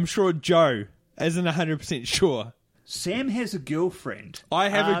 I'm sure Joe isn't 100% sure. Sam has a girlfriend. I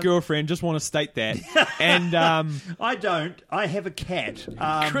have a girlfriend, just want to state that. And I don't. I have a cat.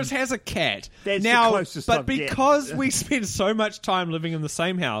 Chris has a cat. That's now, the closest but I've because we spend so much time living in the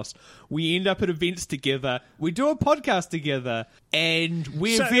same house, we end up at events together. We do a podcast together, and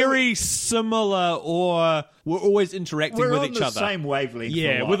we're very similar, or we're always interacting with each other. We're on the same wavelength.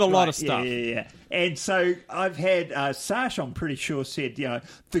 Yeah, with a lot of stuff. Yeah. And so I've had Sash, I'm pretty sure, said,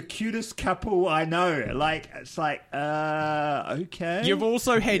 the cutest couple I know. Like, it's like, okay. You've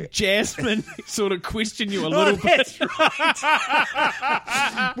also had Jasmine sort of question you a little bit. That's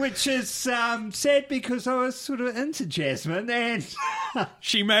right. Which is sad because I was sort of into Jasmine, and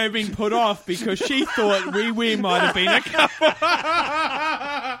she may have been put off because she thought we might have been a couple.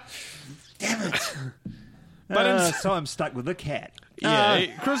 Damn it. But so I'm stuck with a cat. Yeah,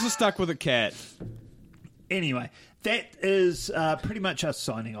 Chris is stuck with a cat. Anyway, that is pretty much us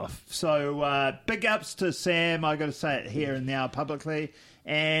signing off. So big ups to Sam. I got to say it here and now publicly.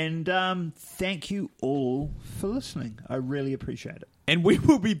 And thank you all for listening. I really appreciate it. And we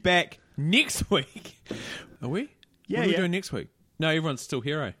will be back next week. Are we? Yeah. What are we doing next week? No, everyone's still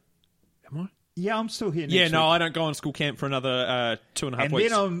here. Am I? Yeah, I'm still here next week. week. I don't go on school camp for another 2.5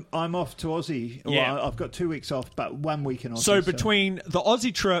 weeks. And then I'm off to Aussie. Yeah. Well, I've got 2 weeks off, but 1 week in Aussie. So between the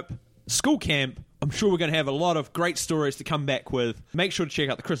Aussie trip, school camp, I'm sure we're going to have a lot of great stories to come back with. Make sure to check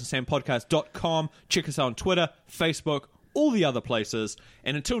out the ChrisandSamPodcast.com. Check us out on Twitter, Facebook, all the other places.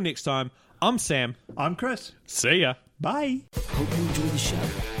 And until next time, I'm Sam. I'm Chris. See ya. Bye. Hope you enjoyed the show.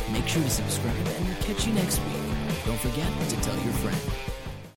 Make sure to subscribe and we'll catch you next week. Don't forget to tell your friend.